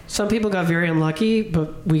 So Some people got very unlucky,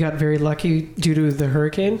 but we got very lucky due to the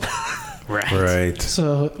hurricane. Right.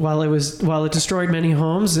 So while it destroyed many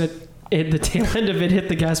homes, the tail end of it hit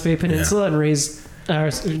the Gaspé Peninsula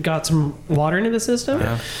and got some water into the system.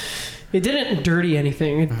 Yeah. It didn't dirty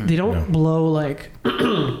anything. They don't blow like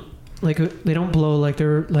they don't blow like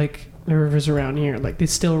they're like the rivers around here. Like they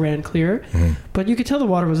still ran clear, but you could tell the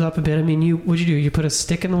water was up a bit. I mean, what'd you do? You put a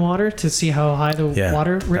stick in the water to see how high the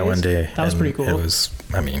water raised? that one day. That was and pretty cool. It was.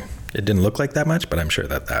 I mean, it didn't look like that much, but I'm sure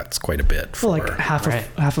that's quite a bit. For, Well, like half Right.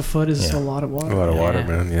 a foot is Yeah. a lot of water. A lot of water, Yeah.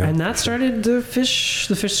 man. Yeah. And that started the fish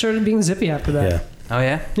started being zippy after that. yeah. Oh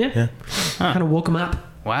yeah. Yeah. Huh. Kind of woke them up.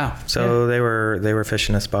 Wow. So they were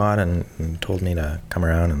fishing a spot and told me to come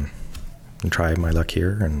around and try my luck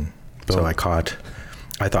here, and so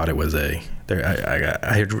I thought it was a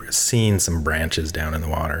I had seen some branches down in the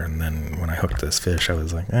water, and then when I hooked this fish, I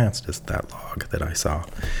was like, it's just that log that I saw.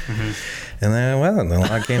 And then, the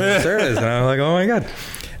log came to surface, and I was like, oh my God.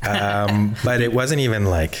 But it wasn't even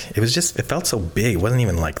like, it felt so big. It wasn't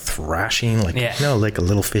even like thrashing, like, like a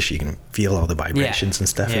little fish, you can feel all the vibrations and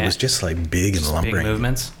stuff. It was just like big and lumbering. Big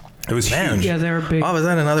movements. It was huge. Yeah, they were big. All of a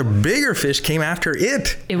sudden, another bigger fish came after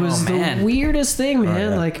it. It was the weirdest thing,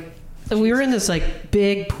 man. Like, we were in this like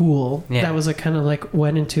big pool that was like kind of like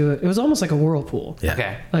went into it. It was almost like a whirlpool. Yeah.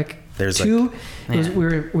 Okay. Like There's two.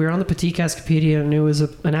 We were on the Petit Cascapedia, and it was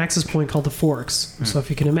an access point called the Forks. So if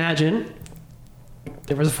you can imagine,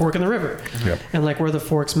 there was a fork in the river, and like where the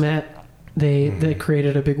forks met, they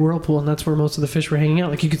created a big whirlpool, and that's where most of the fish were hanging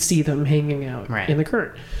out. Like you could see them hanging out in the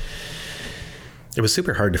current. It was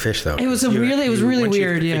super hard to fish, though. It was really once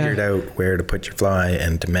weird. You figured out where to put your fly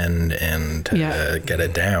and to mend and to get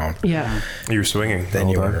it down. Yeah. You were swinging. Then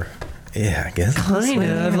you were. Yeah, I guess. Kind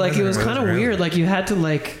of. Like it was kind of weird. Like you had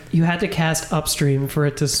to cast upstream for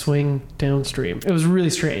it to swing downstream. It was really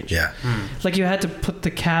strange. Yeah. Like you had to put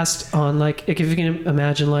the cast on like if you can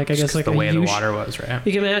imagine like I guess like the a way U the water was, right?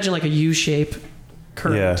 You can imagine like a U-shape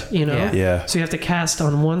current, you know? Yeah. So you have to cast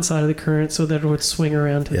on one side of the current so that it would swing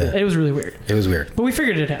around to it was really weird. It was weird. But we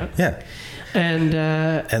figured it out. Yeah. And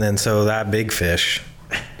then so that big fish,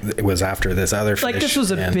 it was after this other fish. like this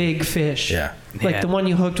was a big fish. Yeah. Like the one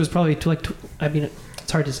you hooked was probably I mean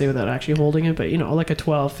it's hard to say without actually holding it, but you know, like a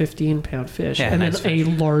 12, 15 pound fish. Yeah, and nice then a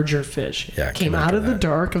larger fish came out of the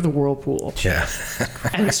dark of the whirlpool. Yeah.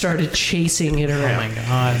 And started chasing it around. Oh my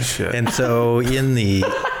God. Shit. And so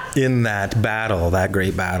in that battle, that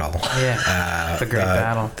great battle. Yeah. The great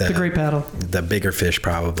battle. The great battle. The bigger fish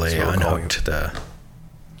probably That's what we're calling unhooked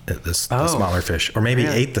the smaller fish, or maybe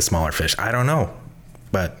ate the smaller fish. I don't know,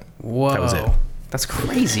 but that was it. That's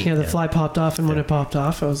crazy. Yeah, the fly popped off, and when it popped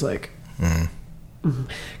off, I was like,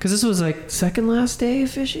 because this was like second last day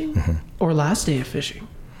of fishing or last day of fishing.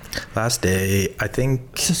 Last day, I think.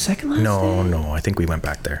 It's the second last day. No, I think we went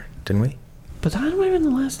back there, didn't we? But that might have been the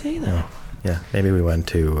last day though. No. Yeah, maybe we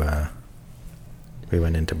went into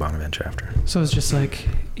Bonaventure after. So it was just like,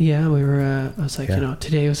 I was like, you know,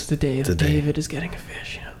 today was the day that David is getting a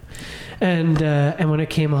fish, you know. And when it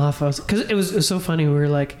came off, because it was so funny. We were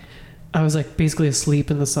like, I was like basically asleep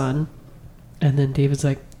in the sun, and then David's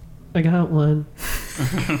like, I got one.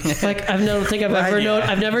 Like I've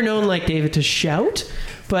never known like David to shout.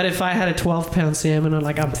 But if I had a 12-pound salmon,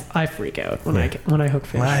 I freak out when I hook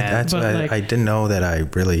fish. That's but I didn't know that I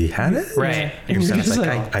really had it. Right. And you're just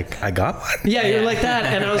I got one. Yeah, you're like that,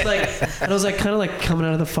 and I was like kind of like coming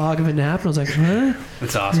out of the fog of a nap, and I was like, huh?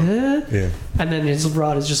 That's awesome. Yeah. And then his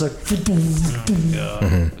rod is just like,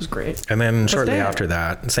 it was great. And then shortly after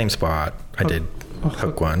that, same spot, I did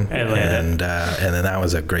hook one, and then that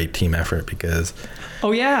was a great team effort because.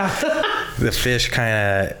 Oh yeah. The fish kind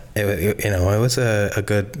of, it was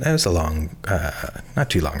it was a long, not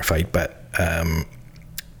too long a fight, but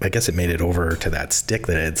I guess it made it over to that stick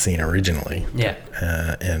that I had seen originally. Yeah.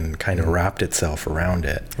 And kind of wrapped itself around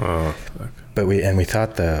it. Oh, fuck. But we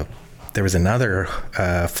thought there was another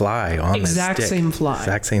fly on the stick. Exact same fly.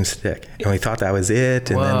 Exact same stick. And we thought that was it.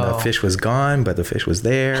 And then the fish was gone, but the fish was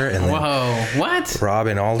there. And then what? Rob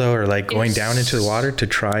and Aldo are like going down into the water to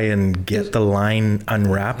try and get the line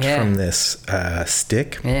unwrapped from this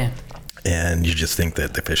stick. Yeah. And you just think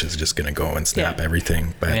that the fish is just going to go and snap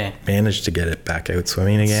everything. But managed to get it back out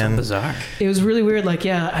swimming again. So bizarre. It was really weird. Like,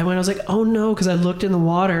 I was like, oh no, because I looked in the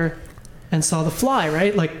water and saw the fly,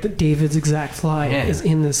 right? Like David's exact fly is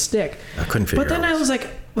in this stick. I couldn't figure it out. But then I was like,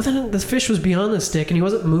 then the fish was beyond the stick and he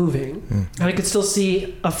wasn't moving. And I could still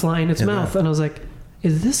see a fly in its mouth. And I was like,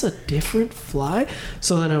 is this a different fly?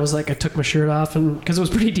 So then I was like, I took my shirt off and because it was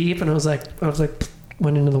pretty deep and I was like,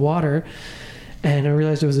 went into the water and I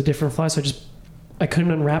realized it was a different fly. So I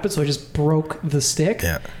couldn't unwrap it. So I just broke the stick.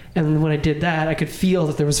 Yeah. And when I did that, I could feel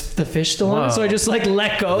that there was the fish still on it. So I just like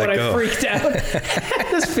let go. I freaked out.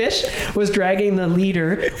 This fish was dragging the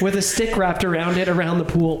leader with a stick wrapped around it around the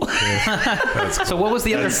pool. So what was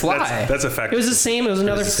the other fly? That's a fact. It was the same. It was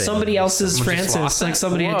another somebody else's Francis. Like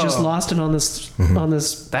somebody had just lost it on this.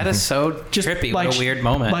 That is so trippy. What a weird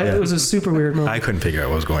moment. It was a super weird moment. I couldn't figure out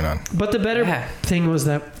what was going on. But the better thing was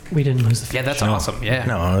that we didn't lose the fish. Yeah, that's awesome. Yeah.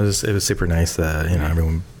 No, it was super nice that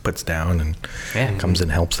everyone puts down and comes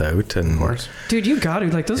and helps out. And of course, dude, you got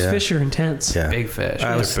it. Like those fish are intense. Yeah, big fish.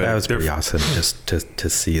 That was pretty awesome just to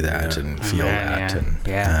see that and feel that and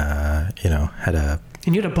had a.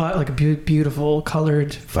 And you had a beautiful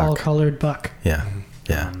colored fall colored buck. Yeah.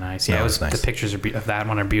 Yeah. Oh, nice. Yeah, it was nice. The pictures of that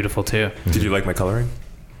one are beautiful too. Did you like my coloring?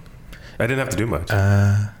 I didn't have to do much.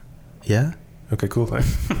 Yeah. Okay, cool.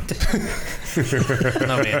 Thanks.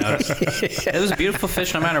 Nobody noticed. It was beautiful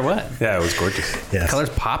fish no matter what. Yeah, it was gorgeous. Yes. Colors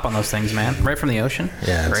pop on those things, man. Right from the ocean.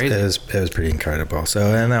 Yeah, Crazy. it was pretty incredible.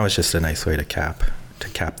 So, and that was just a nice way to cap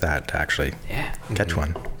that, to actually Yeah. catch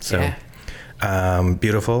one. So, Yeah.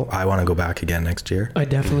 beautiful. I want to go back again next year. I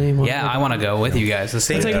definitely want. Yeah, I want to go with you guys. This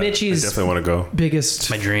It's is like I Mitchie's definitely want to go. biggest it's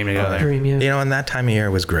my dream to go there. dream. Yeah. You know, and that time of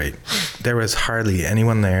year was great. There was hardly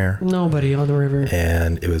anyone there, Nobody on the river.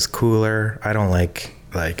 and it was cooler. I don't like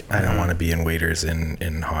I don't want to be in waders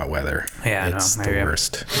in hot weather. Yeah, I know. it's the Maybe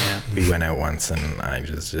worst. Yeah. We went out once, and I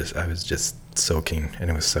was just soaking, and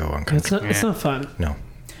it was so uncomfortable. It's not. It's Yeah. not fun. No,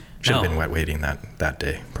 should have No. been wet wading that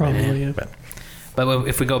day. Probably. Yeah. But But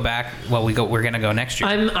if we go back, well, we're gonna go next year.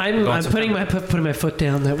 I'm putting my foot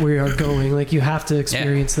down that we are going. Like, you have to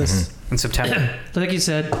experience this. in September. Like you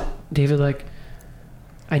said, David. Like,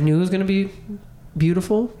 I knew it was going to be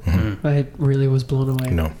beautiful. I really was blown away.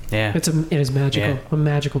 no, Yeah. It is magical. Yeah. A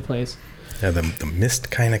magical place. yeah, the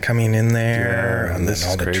mist kind of coming in there, Yeah, and this then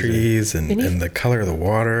is all the crazy. trees And you- and the color of the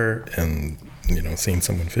water, and seeing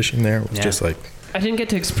someone fishing there was Yeah. just like I didn't get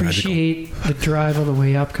to appreciate the drive on the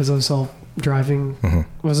way up because I was all driving. It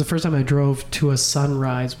was the first time I drove to a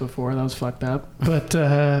sunrise before. That was fucked up. But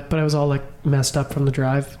I was all like messed up from the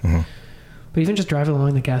drive. But even just driving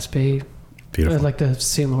along the Gaspé, beautiful. like the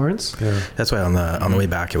St. Lawrence, Yeah. That's why on the way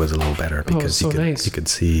back it was a little better because so nice. you could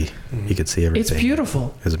see everything. it's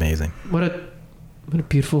beautiful. It was amazing. What a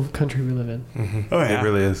beautiful country we live in. Oh, yeah. It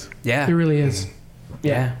really is. Yeah. It really is.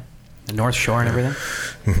 Yeah. The North Shore and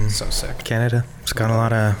everything. So sick. Canada, it's got a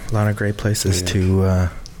lot of great places to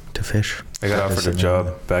fish. I got offered a Listen,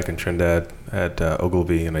 job back in Trinidad at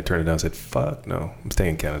Ogilvy, and I turned it down and said, fuck, no, I'm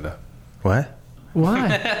staying in Canada. What?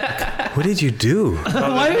 Why? What did you do?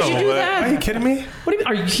 Why would you do that? Are you kidding me? What do you mean?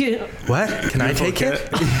 Are you kidding? What? Can I take it?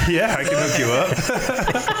 Yeah, I can hook you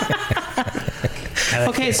up.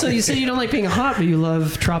 Okay, so you said you don't like being hot, but you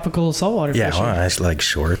love tropical saltwater Yeah, fishing. well, I just like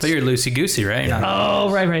shorts. So you're loosey goosey, right? You're not-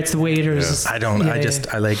 Oh, right. It's the waders. I don't. Yeah,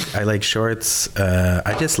 I like shorts.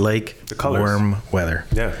 I just like The colors. warm weather.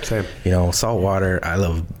 Yeah, same. Salt water. I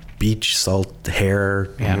love beach salt hair.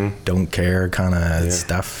 Yeah. Don't care kind of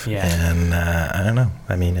stuff. Yeah. And I don't know.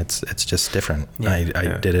 I mean, it's just different. Yeah.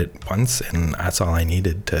 I did it once, and that's all I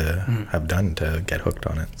needed to have done to get hooked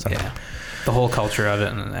on it. So Yeah. The whole culture of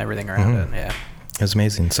it and everything around it. Yeah. it was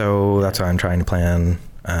amazing. So that's why I'm trying to plan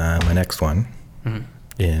my next one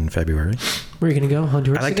in February. Where are you going to go?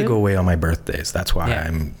 Honduras I like again? to go away on my birthdays. That's why Yeah.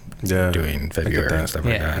 I'm Yeah. doing get February that. and stuff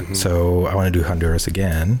like Yeah. that. So I want to do Honduras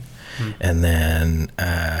again, and then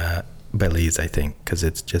Belize, I think, because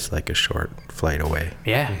it's just like a short flight away.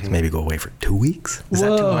 Yeah. So maybe go away for 2 weeks. Is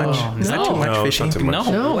that too Whoa. much? Is that too No. much No, it's fishing? not too much.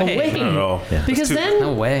 No, No way. way. Not at all. Yeah. Because then...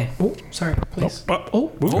 No way. Oh, sorry. Please.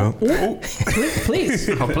 Oh, Please.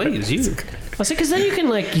 Oh, please, you. I said, because then you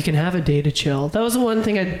can have a day to chill. That was the one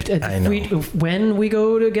thing I know. when we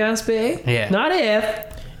go to Gaspé. Yeah. Not if.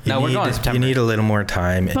 No, we're going in September. You need a little more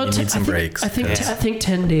time, and But you need some I think, breaks. I think because- I think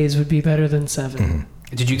 10 days would be better than 7.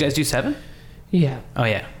 Did you guys do 7? Yeah. Oh,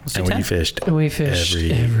 yeah. Let's do and 10. we fished And we fished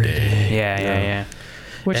every every day. Yeah.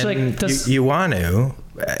 Which And like does you want to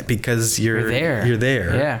because you're there. You're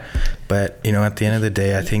there. Yeah. But at the end of the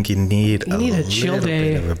day, I think you need a chill little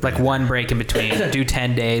day. bit of a Like break. one break in between. Do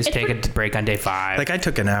 10 days, take a break on day 5. Like I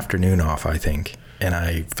took an afternoon off, I think, and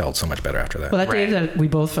I felt so much better after that. well that day Right. that we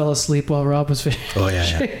both fell asleep while Rob was fishing. Oh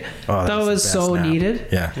yeah. Oh, That was was the best so nap. needed.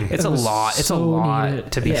 Yeah. it's It a was lot. It's a so lot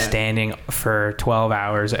needed. to be Yeah. standing for 12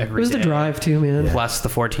 hours every day. It was the drive too, man. Plus the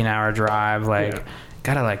 14-hour drive.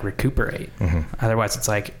 Gotta recuperate. Otherwise, it's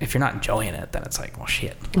like if you're not enjoying it, then it's like, well,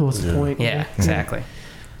 shit. What's the point? Yeah, exactly.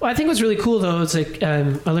 Well, I think what's really cool though is I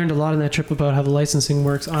learned a lot on that trip about how the licensing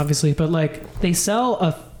works, obviously, but they sell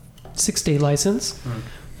a 6-day license,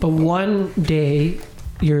 but one day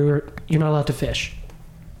you're not allowed to fish.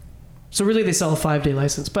 So really, they sell a 5-day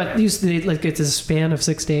license, but it's a span of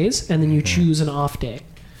 6 days, and then you choose an off day,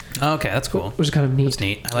 Okay, that's cool. which is kind of neat. That's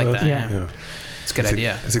neat. I like that. Yeah. Yeah. It's a good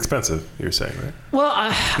idea. It's expensive, you're saying, right? Well,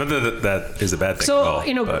 Not that is a bad thing at so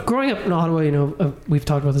all. but- growing up in Ottawa, we've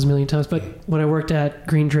talked about this a million times, but when I worked at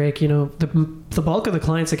Green Drake, the bulk of the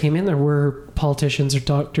clients that came in there were politicians or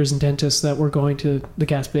doctors and dentists that were going to the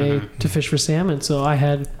Gaspé to fish for salmon. So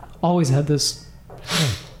I always had this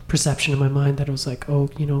perception in my mind that it was like,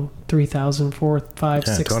 3,000, 4,000,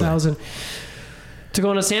 5,000, Yeah, 6,000 to go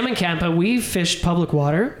on a salmon camp. But we fished public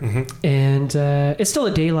water, and it's still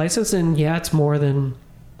a day license, and yeah, it's more than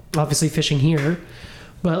obviously fishing here,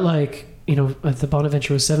 but the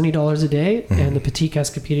Bonaventure was $70 a day, and the Petite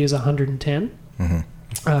Escapade is $110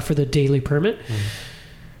 for the daily permit.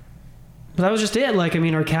 But that was just it.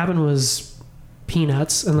 Our cabin was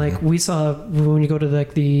peanuts. And like we saw when you go to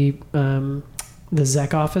like the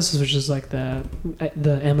ZEC office, which is like the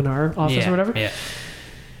M&R office or whatever,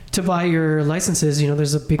 to buy your licenses, you know,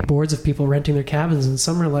 there's a big boards of people renting their cabins, and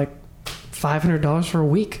some are like $500 for a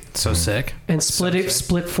week. So sick. And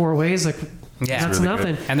split 4 ways, like that's really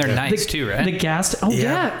nothing. good. And they're nice too, right? The gas,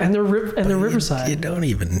 and they're riverside. You don't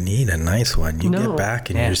even need a nice one. You get back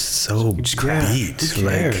and you're so beat. Who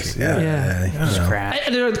cares? You know. Crap.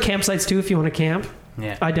 And there are the campsites too if you want to camp.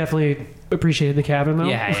 Yeah. I definitely appreciated the cabin though.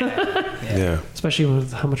 Yeah. Especially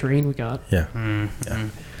with how much rain we got. Yeah.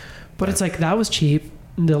 But it's like that was cheap.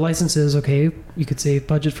 The licenses, okay, you could save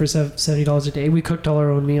budget for $70 a day. We cooked all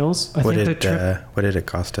our own meals. What did it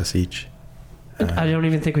cost us each? I don't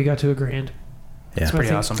even think we got to $1,000. Yeah,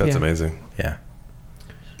 Pretty awesome. That's amazing. Yeah.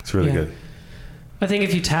 It's really good. I think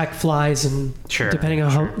if you tack flies and depending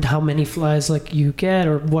on Sure. how many flies like you get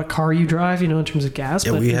or what car you drive, you know, in terms of gas.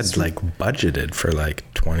 Yeah, but we had like budgeted for like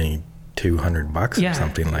 $2,200 or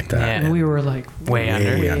something like that. Yeah. and we were like Way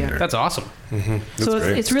under. under. That's awesome. So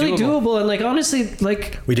it's really doable. And like honestly,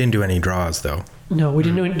 like We didn't do any draws though. no, we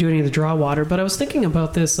didn't do any of the draw water. But I was thinking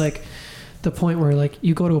about this, like the point where like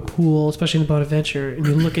you go to a pool, especially in the Bonaventure, and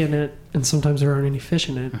you look in it, and sometimes there aren't any fish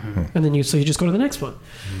in it, and then you just go to the next one.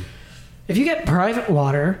 If you get private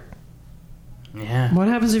water, Yeah. what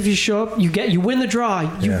happens if you show up? You win the draw.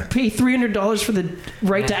 You Yeah. pay $300 for the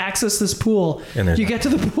right to access this pool. And there's you get to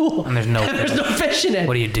the pool, And there's no there's no fish in it.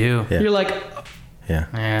 What do you do? Yeah. You're like, Yeah.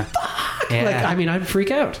 Yeah. Yeah. like I mean, I'd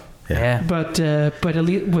freak out. yeah. But at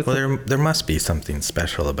least with Well, there must be something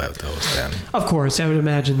special about those then, of course, I would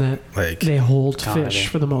imagine that like they hold Gotta fish be.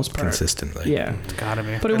 for the most part. consistently. Yeah, It's gotta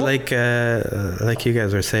be. but it But won't- like you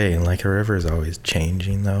guys were saying, like a river is always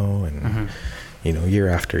changing though, and you know, year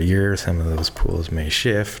after year, some of those pools may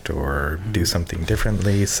shift or do something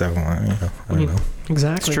differently. So I don't know.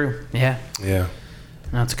 exactly. It's true. Yeah. Yeah.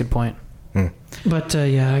 No, that's a good point. But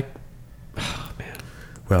yeah,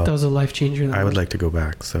 Well, that was a life changer. I would like to go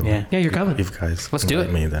back. So Yeah. Yeah, you're coming. if guys Let's can do let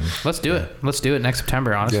it. me then. Let's do it. Let's do it next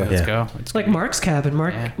September. Honestly, Yeah. let's Yeah. go. It's Like Mark's cabin.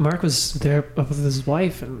 Yeah. Mark was there up with his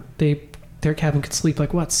wife, and their cabin could sleep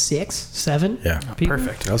like what 6, 7 Yeah, people?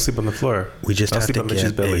 perfect. I'll sleep on the floor. we just I'll have sleep to on Mitch's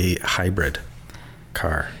get belly. a hybrid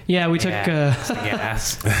car. Yeah, we took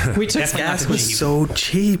Gas. we took Definitely not Gas the was Jeep. so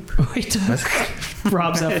cheap. we took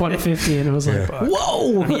Rob's F-150, and it was like, Yeah.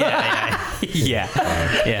 whoa.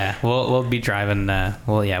 Yeah. We'll be driving.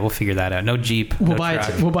 We'll figure that out. No Jeep. We'll no buy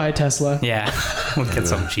truck. we'll buy a Tesla. Yeah. We'll get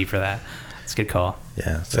something cheap for that. It's a good call.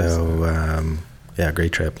 Yeah. So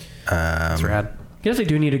great trip. That's rad. You definitely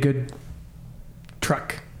do need a good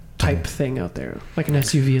truck type thing out there, like an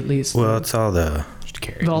SUV at least. Well, it's all the Just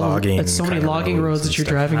carry. With all logging it's so many kind of logging roads roads that and you're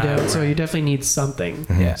stuff. driving down, Ah, so right. you definitely need something.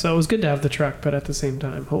 Yeah. So it was good to have the truck, but at the same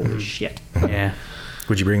time, holy shit. Yeah.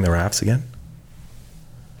 Would you bring the rafts again?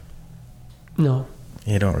 No.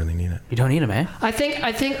 You don't really need it. You don't need them, eh? I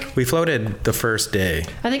think We floated the first day.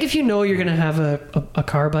 if you know you're gonna have a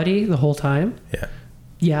car buddy the whole time, Yeah.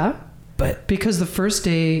 yeah. But Because the first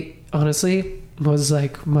day, honestly, was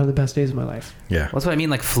like one of the best days of my life. Yeah. that's what I mean.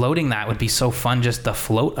 Like floating that would be so fun. Just the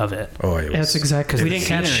float of it. Oh, it was. That's exactly because we the didn't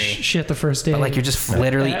catch scenery. shit the first day. But like you're just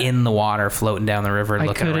literally in the water, floating down the river, I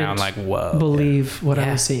looking couldn't around like, whoa. believe what I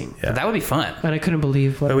Yeah. was seeing, Yeah. That would be fun. and I couldn't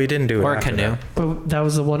believe what. But we didn't do it. Or a after canoe. that. But that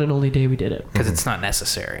was the one and only day we did it. Because it's not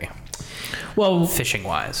necessary, Well, fishing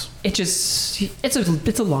wise. it's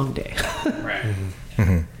a long day. Right.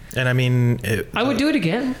 And I mean, I would do it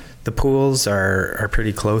again. the pools are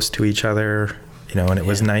pretty close to each other, you know, and it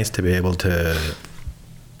was nice to be able to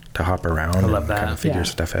hop around I love and that. kind of figure Yeah.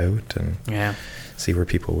 stuff out and Yeah. see where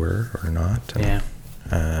people were or not. Yeah.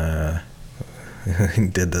 And,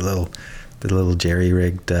 did the little jerry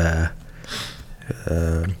rigged.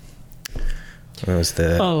 What was the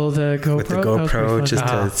The GoPro. with the That was pretty GoPro fun. just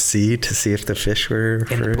Uh-huh. to see if the fish were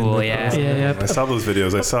In the pool, yeah. Yeah. I saw those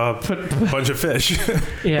videos. I saw a bunch of fish.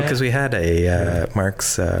 Yeah. Because we had a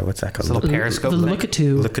Mark's what's that called? Little periscope The thing?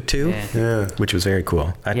 Look-a-two. Look-a-two, Yeah. Yeah. which was very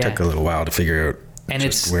cool. That Yeah. took a little while to figure out And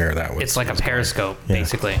just it's where that was. It's like a was going. periscope, Yeah.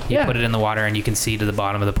 basically. You Yeah. put it in the water and you can see to the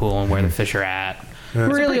bottom of the pool and where the fish are at.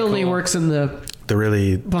 really only cool. works in the The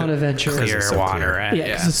really Bonaventure. Clear it's so water, clear. right? Yeah,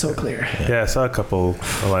 because it's so clear. Yeah, I saw a couple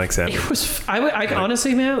Atlantic salmon. It was. I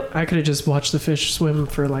honestly, man, I could have just watched the fish swim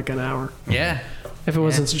for like an hour Yeah. if it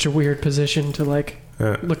wasn't such a weird position to like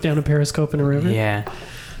Yeah. look down a periscope in a river. Yeah.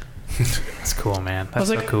 That's cool, man. That's was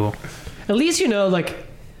so like- cool. At least you know, like,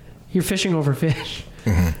 you're fishing over fish.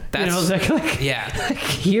 That's, You know, it's like yeah.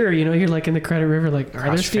 here, you know, you're like in the Credit River, like, are there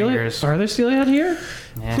Cross stealing? fingers. Are there stealing out here?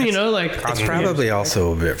 Yeah. You know, like Cross It's fingers. probably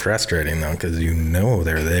also a bit frustrating though, because you know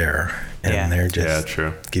they're there and Yeah. they're Yeah, just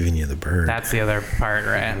true. giving you the bird. That's the other part,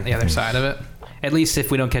 right? The other side of it. At least if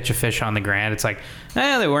we don't catch a fish on the Grand, it's like,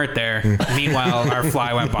 they weren't there. Meanwhile, our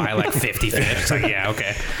fly went by like 50 fish. It's like, yeah,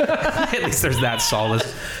 okay. At least there's that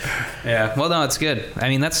solace. Yeah. Well, no, it's good. I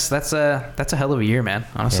mean, that's a hell of a year, man.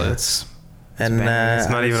 Honestly, it's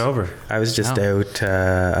not even over. I was just out.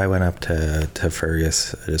 I went up to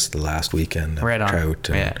Fergus just the last weekend. Right on. Trout.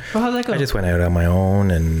 And Yeah. Well, how'd that go? I just went out on my own,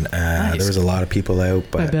 and Nice. there was a lot of people out.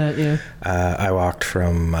 But I bet, yeah. I walked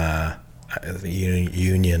from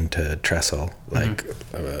Union to Trestle, like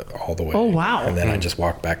all the way. Oh, wow. And then I just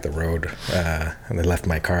walked back the road, and I left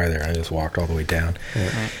my car there. I just walked all the way down,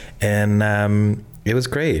 and it was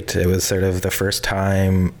great. It was sort of the first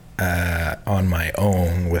time on my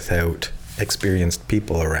own without experienced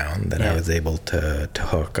people around that I was able to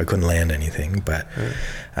hook. I couldn't land anything, but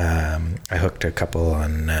I hooked a couple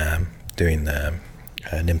on doing the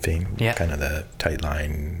nymphing, kind of the tight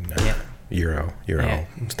line Euro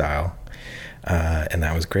style, and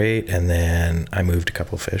that was great. And then I moved a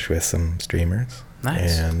couple fish with some streamers.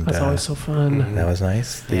 Nice. And That's always so fun. that was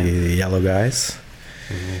nice. The yellow guys.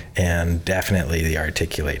 And definitely the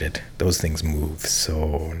articulated. Those things move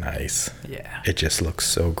so nice. Yeah. It just looks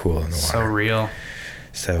so cool in the water. So real.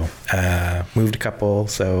 So moved a couple.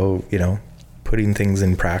 So, putting things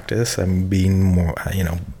in practice. I'm being more,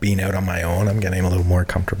 being out on my own. I'm getting a little more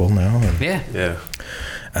comfortable now. And, Yeah.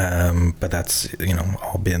 but that's,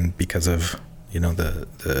 all been because of,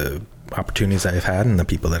 the opportunities I've had and the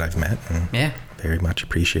people that I've met. And very much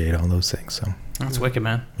appreciate all those things. So That's wicked,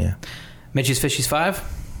 man. yeah. Mitchie's Fishies 5.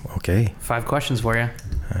 Okay. 5 questions for you.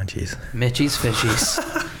 Oh, jeez. Mitchie's Fishies.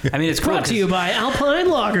 I mean, it's cool. Brought to you by Alpine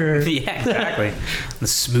Lager. Yeah, exactly. The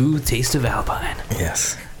smooth taste of Alpine.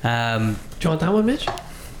 Yes. Do you want that one, Mitch?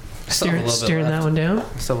 Staring that one down?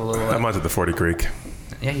 Still a little. I'm onto the 40 Creek.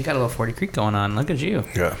 Yeah, you got a little 40 Creek going on. Look at you.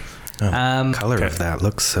 Yeah. Color of that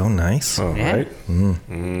looks so nice. Oh, Yeah.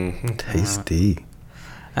 right. Tasty.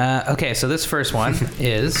 Okay, so this first one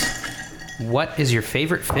is, what is your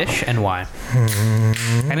favorite fish and why?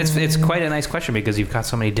 And it's quite a nice question because you've got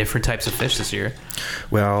so many different types of fish this year.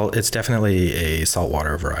 Well, it's definitely a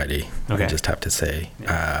saltwater variety. Okay. I just have to say.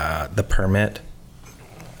 The permit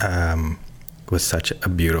was such a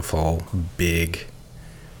beautiful, big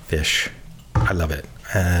fish. I love it.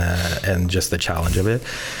 And just the challenge of it.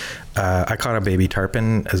 I caught a baby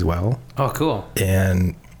tarpon as well. Oh, cool.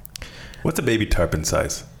 And What's a baby tarpon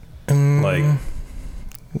size? Like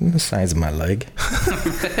the size of my leg.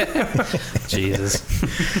 Jesus.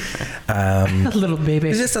 A little baby.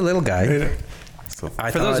 He's just a little guy. So,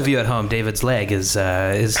 For those of you at home, David's leg is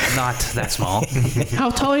not that small.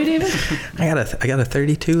 How tall are you, David? I got a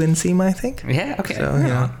 32 inseam, I think. Yeah, okay.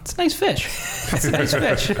 So, it's a nice fish. It's a nice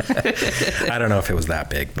fish. I don't know if it was that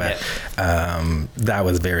big, but that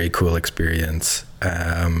was a very cool experience.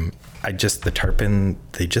 The tarpon,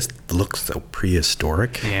 they just look so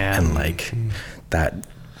prehistoric. Yeah. And like that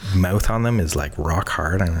mouth on them is like rock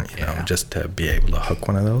hard. And, just to be able to hook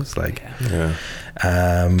one of those, like, yeah.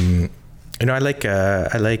 I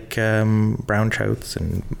like brown trouts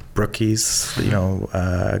and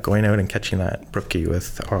brookies. Going out and catching that brookie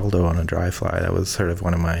with Aldo on a dry fly, that was sort of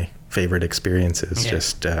one of my favorite experiences. Yeah.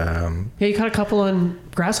 Just Yeah, you caught a couple on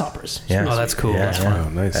grasshoppers. yeah. Oh, that's cool. Yeah, That's yeah. fun. Oh,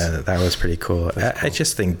 nice. That was pretty cool. I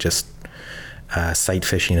just think sight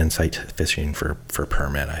fishing and sight fishing for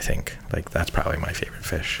permit. I think like that's probably my favorite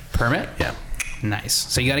fish. Permit? Yeah, Nice.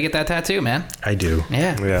 So you got to get that tattoo, man. I do.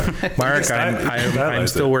 Yeah. Yeah. Mark, I'm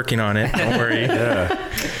still working on it. Don't worry. Yeah.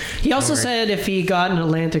 He also said if he got an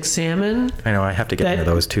Atlantic salmon, I know I have to get into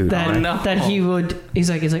those too. that, don't I? no. that he would. He's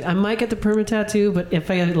like, I might get the permit tattoo, but if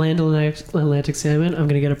I land an Atlantic salmon, I'm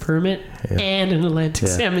gonna get a permit and an Atlantic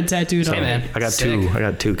salmon tattooed on Hey, me. man. I got Sick. two. I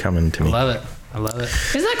got two coming to I me. love it. I love it.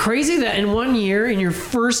 Isn't that crazy that in 1 year, in your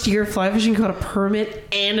first year of fly fishing, you got a permit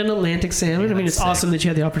and an Atlantic salmon? I mean, it's Sick. awesome that you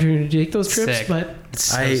had the opportunity to take those trips, Sick. but It's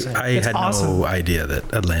so I sick. It's had awesome. no idea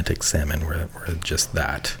that Atlantic salmon were just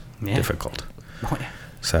that difficult. Oh, yeah.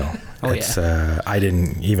 So Oh, it's I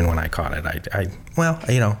didn't even when I caught it. When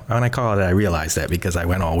I caught it, I realized that because I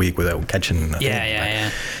went all week without catching. Yeah.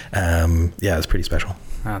 Yeah, it's pretty special.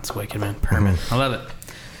 That's wicked, man. Permit. I love it.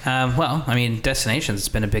 Well, I mean, destinations, it's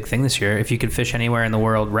been a big thing this year. If you could fish anywhere in the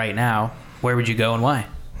world right now, where would you go and why?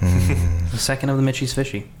 The second of the Mitchie's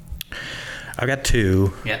Fishy. I've got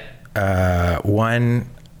two. Yeah. One,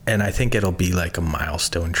 and I think it'll be like a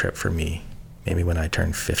milestone trip for me. Maybe when I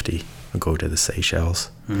turn 50, I'll go to the Seychelles.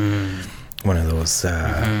 One of those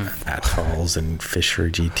atolls and fish for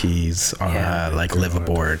GTs on like live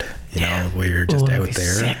aboard. You know, where you're just that'd out be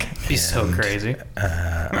there. sick. It'd be so And, crazy.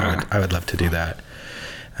 I would love to do that.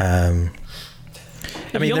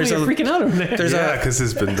 I mean, You'll there's be freaking out over there. there's Yeah, because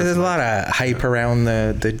there's been a lot of hype around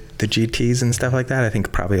the GTs and stuff like that. I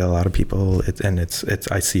think probably a lot of people,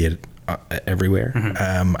 I see it everywhere.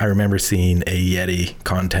 I remember seeing a Yeti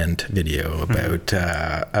content video about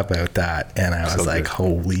that, and I was So like, good.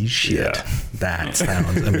 "Holy shit, Yeah. that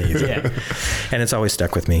sounds amazing!" Yeah. And it's always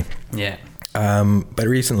stuck with me. Yeah. But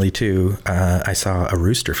recently too, I saw a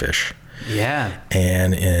roosterfish, Yeah.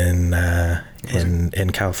 and in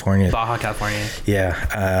California. Baja, California. Yeah,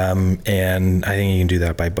 and I think you can do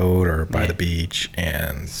that by boat or by the beach,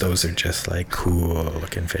 and those are just like cool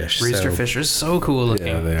looking fish. Rooster fish are so cool looking.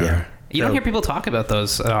 Yeah, they are. Yeah. You don't hear people talk about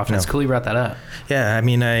those often. No. It's cool you brought that up. Yeah, I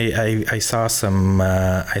mean, I saw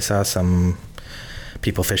some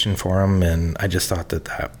people fishing for them, and I just thought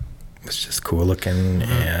that was just cool looking.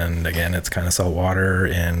 And again, it's kind of salt water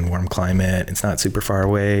and warm climate. It's not super far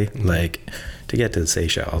away. Like to get to the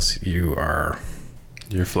Seychelles, you're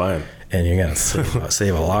flying. and you're gonna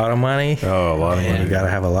save a lot of money. Oh, a lot of Yeah. money. You got to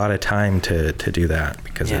have a lot of time to do that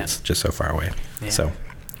because Yeah. it's just so far away. Yeah. So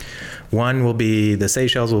one will be the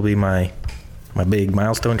Seychelles will be my big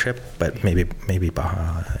milestone trip, but maybe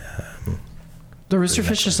Baja. The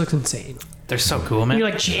roosterfish just looks insane. They're so cool, man. You're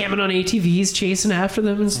like jamming on ATVs, chasing after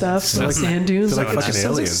them and stuff. So Like sand dunes. they're like it fucking just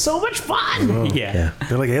sounds like aliens. so much fun. yeah. Yeah.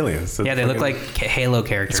 They're like aliens. Yeah, they look like Halo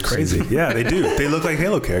characters. It's crazy. Yeah, they do. They look like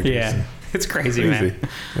Halo characters. Yeah. It's crazy, Crazy. man.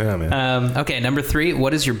 Yeah, man. Okay, number 3.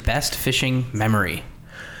 What is your best fishing memory?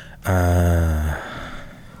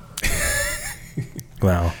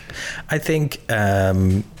 Well, I think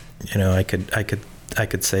I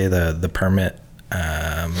could say the permit,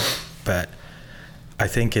 but I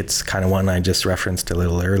think it's kind of one I just referenced a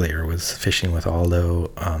little earlier was fishing with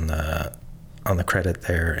Aldo on the credit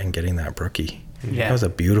there and getting that brookie. Yeah. That was a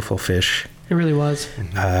beautiful fish. It really was.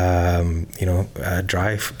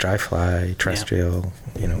 Dry fly, terrestrial,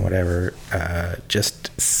 whatever. Just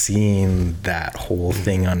seeing that whole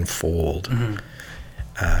thing unfold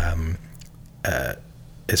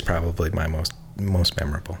is probably my most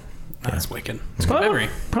memorable. That's wicked. It's a good memory.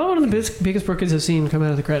 Probably one of the biggest brookies I've seen come out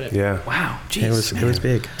of the credit. Yeah. Wow. Jeez. It was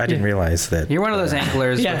big. I didn't realize that. You're one of those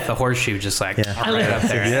anglers Yeah. with the horseshoe just like Yeah. right up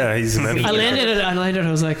there. Yeah, he's meant I landed it. I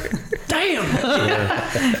was like,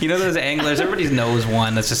 damn. You know those anglers, everybody knows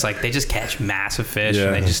one that's just like they just catch massive fish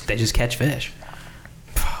Yeah. and they just catch fish.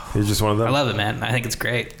 You're just one of them. I love it, man. I think it's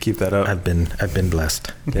great. Keep that up. I've been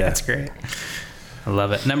blessed. Yeah, it's great. I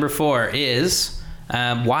love it. Number 4 is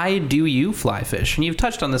why do you fly fish? And you've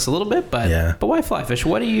touched on this a little bit, but why fly fish?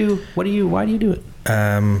 Why do you do it?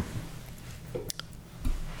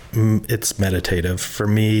 It's meditative for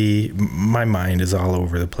me. My mind is all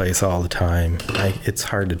over the place all the time. It's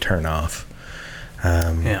hard to turn off.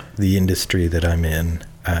 The industry that I'm in,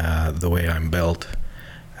 the way I'm built,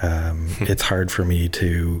 it's hard for me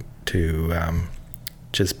to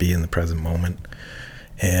just be in the present moment.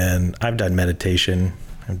 And I've done meditation.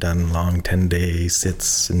 I've done long 10-day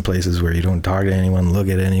sits in places where you don't talk to anyone, look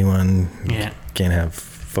at anyone. Yeah. Can't have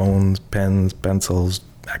phones, pens, pencils,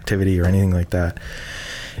 activity, or anything like that.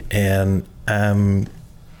 And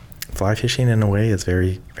fly fishing, in a way, is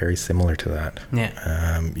very, very similar to that.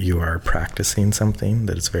 Yeah. You are practicing something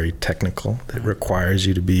that is very technical, that requires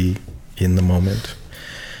you to be in the moment.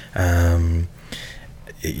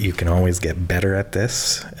 You can always get better at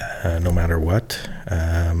this, no matter what.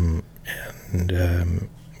 And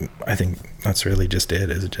I think that's really just it.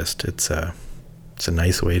 It's a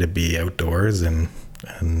nice way to be outdoors and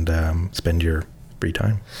spend your free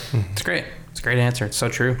time. It's great. It's a great answer. It's so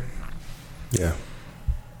true. Yeah.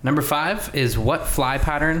 Number 5 is what fly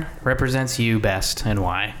pattern represents you best and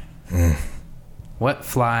why? What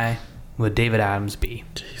fly would David Adams be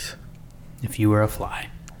Jeez. if you were a fly?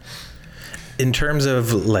 In terms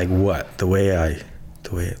of like what the way I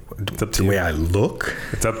look,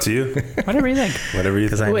 It's up to you. Whatever you think. Whatever you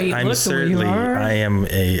because think. Wait, I'm look the way you certainly are.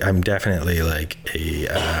 I'm definitely like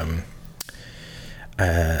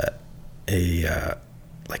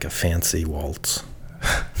a fancy waltz.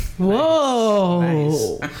 Whoa.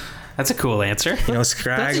 Nice. That's a cool answer.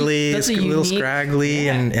 Scraggly, that's a little unique- scraggly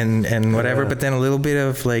and whatever, but then a little bit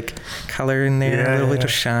of like color in there, a little bit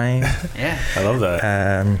of shine. Yeah. I love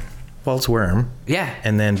that. Waltz worm, Yeah.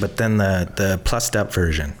 and then the plussed up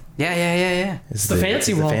version Yeah. is The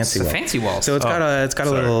fancy waltz. fancy The waltz. fancy waltz. So it's got a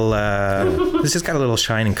little it's just got a little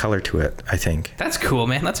shine and color to it, I think. That's cool,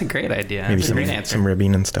 man. That's a great idea. Maybe That's a some great answer.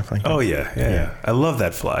 ribbing and stuff like that. Oh yeah. I love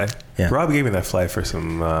that fly. Yeah. Rob gave me that fly for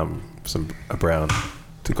a brown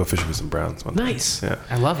to go fishing with some browns. One time. Nice. Yeah.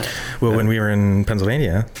 I love it. Well, when we were in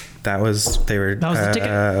Pennsylvania, they were That was the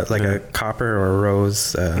ticket. like a copper or a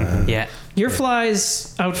rose. Yeah. Your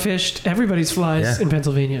flies outfished everybody's flies Yeah. in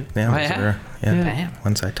Pennsylvania. Yeah, Oh, those yeah? were- yeah. Yeah.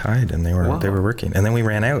 Once I tied, and they Whoa. were working, and then we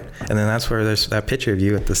ran out, and then that's where there's that picture of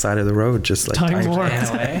you at the side of the road, just like Tying timed. more.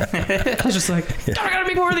 Anyway. I was just like, I gotta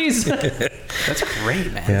make more of these. That's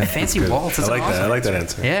great, man. Yeah. Fancy Good. waltz. Is I like awesome. that. I like that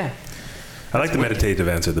answer. Yeah. I like the meditative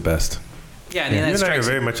answer the best. Yeah, I mean, You that and I are strikes.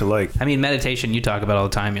 very much alike. I mean, meditation you talk about all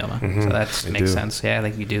the time, Yilma. So that I makes do. sense. Yeah, I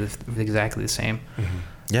think you do exactly the same.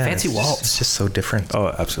 Yeah, Fancy it's waltz. It's just so different.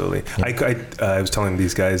 Oh, absolutely. I was telling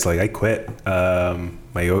these guys, like, I quit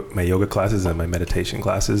my yoga classes and my meditation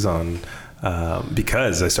classes on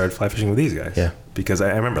because I started fly fishing with these guys. Yeah. Because I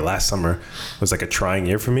remember last summer was like a trying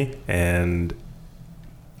year for me, and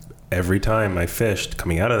every time I fished,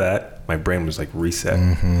 coming out of that, my brain was like reset.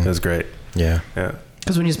 It was great. Yeah. Yeah.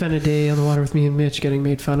 Because when you spend a day on the water with me and Mitch getting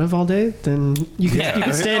made fun of all day, then you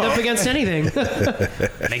can stand up against anything.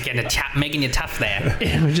 Making you tough there.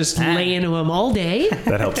 We're just laying to them all day.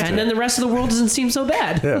 That helps And too. then the rest of the world doesn't seem so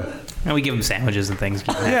bad. Yeah. And we give them sandwiches and things.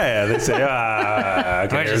 Yeah, they say, okay,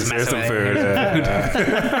 We're just here's some messing food.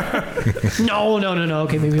 with No.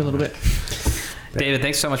 Okay, maybe a little bit. David,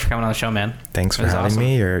 thanks so much for coming on the show, man. Thanks for It was having awesome.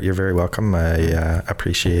 me. You're very welcome. I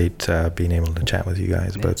appreciate being able to chat with you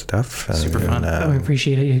guys about stuff. Super fun. I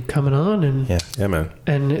appreciate you coming on, and Yeah. Yeah, man.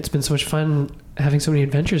 and it's been so much fun having so many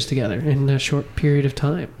adventures together in a short period of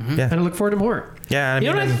time. Yeah. And I look forward to more. Yeah, I You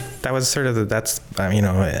mean, know what and that was sort of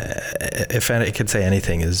if I could say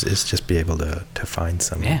anything, is just be able to find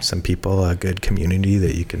some people, a good community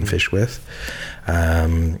that you can fish with,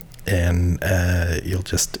 and you'll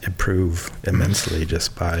just improve immensely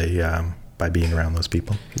just by being around those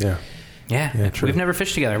people. Yeah. Yeah, true. we've never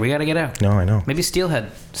fished together. We got to get out. No, I know. Maybe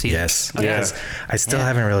steelhead season. Yes, Okay. yes. I still Yeah.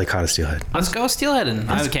 haven't really caught a steelhead. Let's go steelhead.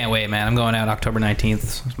 I can't wait, man. I'm going out October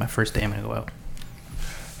 19th. It's my first day I'm going to go out.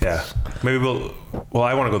 Yeah. Maybe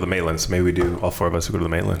I want to go to the Maitland, so maybe we do, all four of us go to the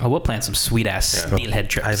Maitland. Oh, we'll plan some sweet ass steelhead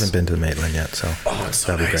trips. I haven't been to the Maitland yet, so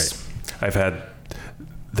that'd be great. I've had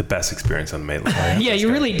the best experience on the Maitland. Yeah, you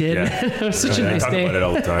really did. Yeah. It was such a I nice talk about it day.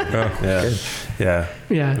 all the time. Yeah. good. Yeah.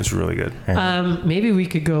 Yeah. It was really good. Maybe we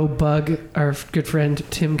could go bug our good friend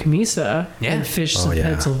Tim Camisa and fish some yeah.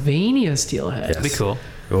 Pennsylvania steelhead. Yes. That'd be cool.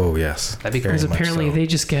 Oh yes, That'd be cool. Very Because much apparently so. they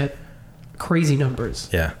just get crazy numbers.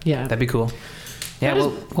 Yeah, Yeah. That'd be cool. Yeah, That is-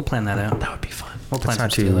 we'll plan that out. That would be fun. We'll plan it's some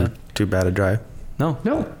not steelhead. too bad a drive. No.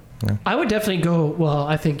 No. I would definitely go. Well,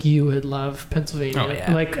 I think you would love Pennsylvania. Oh,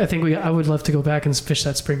 yeah. Like, I think I would love to go back and fish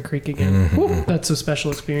that Spring Creek again. Woo, that's a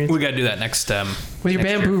special experience. We got to do that next. With your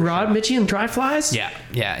next bamboo year. rod, Mitchie, and dry flies? Yeah.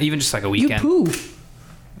 Even just like a You weekend. poo.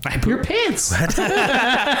 I poo. Your pants.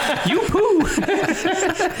 You poo.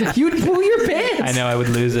 You'd poo your pants. I know. I would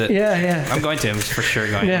lose it. Yeah. I'm going to. I'm for sure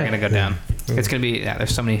going. Yeah. We're going to go down. It's going to be. Yeah,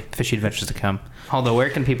 there's so many fishy adventures to come. Although,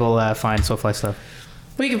 where can people find SoFly stuff?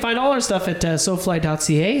 Well, you can find all our stuff at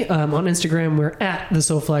sofly.ca. On Instagram, we're at the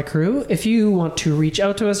SoFly Crew. If you want to reach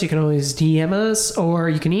out to us, you can always DM us or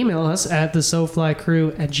you can email us at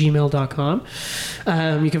thesoflycrew@gmail.com.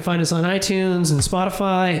 You can find us on iTunes and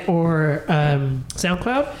Spotify or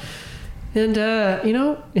SoundCloud. And,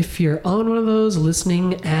 if you're on one of those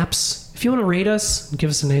listening apps, if you want to rate us, give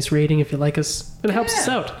us a nice rating if you like us. It helps us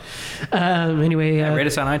out. Anyway, Rate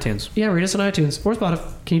us on iTunes. rate us on iTunes or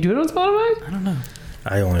Spotify. Can you do it on Spotify? I don't know.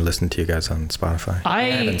 I only listen to you guys on Spotify. I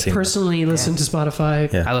haven't seen personally listen to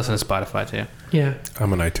Spotify. Yeah. I listen to Spotify too. Yeah.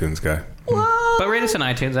 I'm an iTunes guy. But rate us on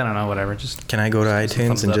iTunes. I don't know. Whatever. Just Can I go to iTunes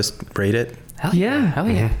thumbs and up. just rate it? hell Yeah. Hell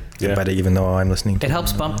yeah. Yeah. But even though I'm listening to It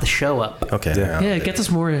helps bump the show up Okay. Yeah. Yeah, it gets us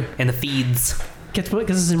more. in the feeds. Gets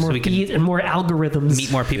us in more we can feeds and more algorithms.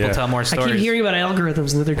 Meet more people. Yeah. Tell more I stories. keep hearing about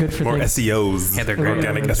algorithms and that they're good for More things. SEOs. Yeah, they're great.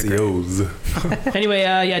 Organic They're great. SEOs. Anyway,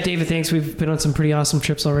 David, thanks. We've been on some pretty awesome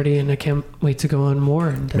trips already, and I can't wait to go on more.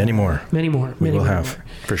 And, Many more. Many more. We many will more. have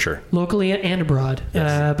for sure. Locally and abroad.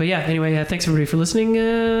 Yes. But yeah, anyway, thanks everybody for listening.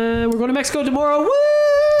 We're going to Mexico tomorrow. Woo!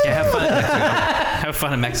 Yeah, have fun in Mexico. Have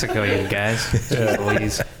fun in Mexico, you guys. Jeez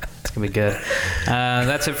Louise. It's going to be good.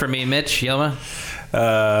 That's it for me, Mitch, Yilma,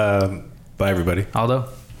 Bye, everybody. Aldo,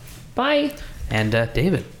 Bye. and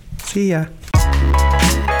David. See ya.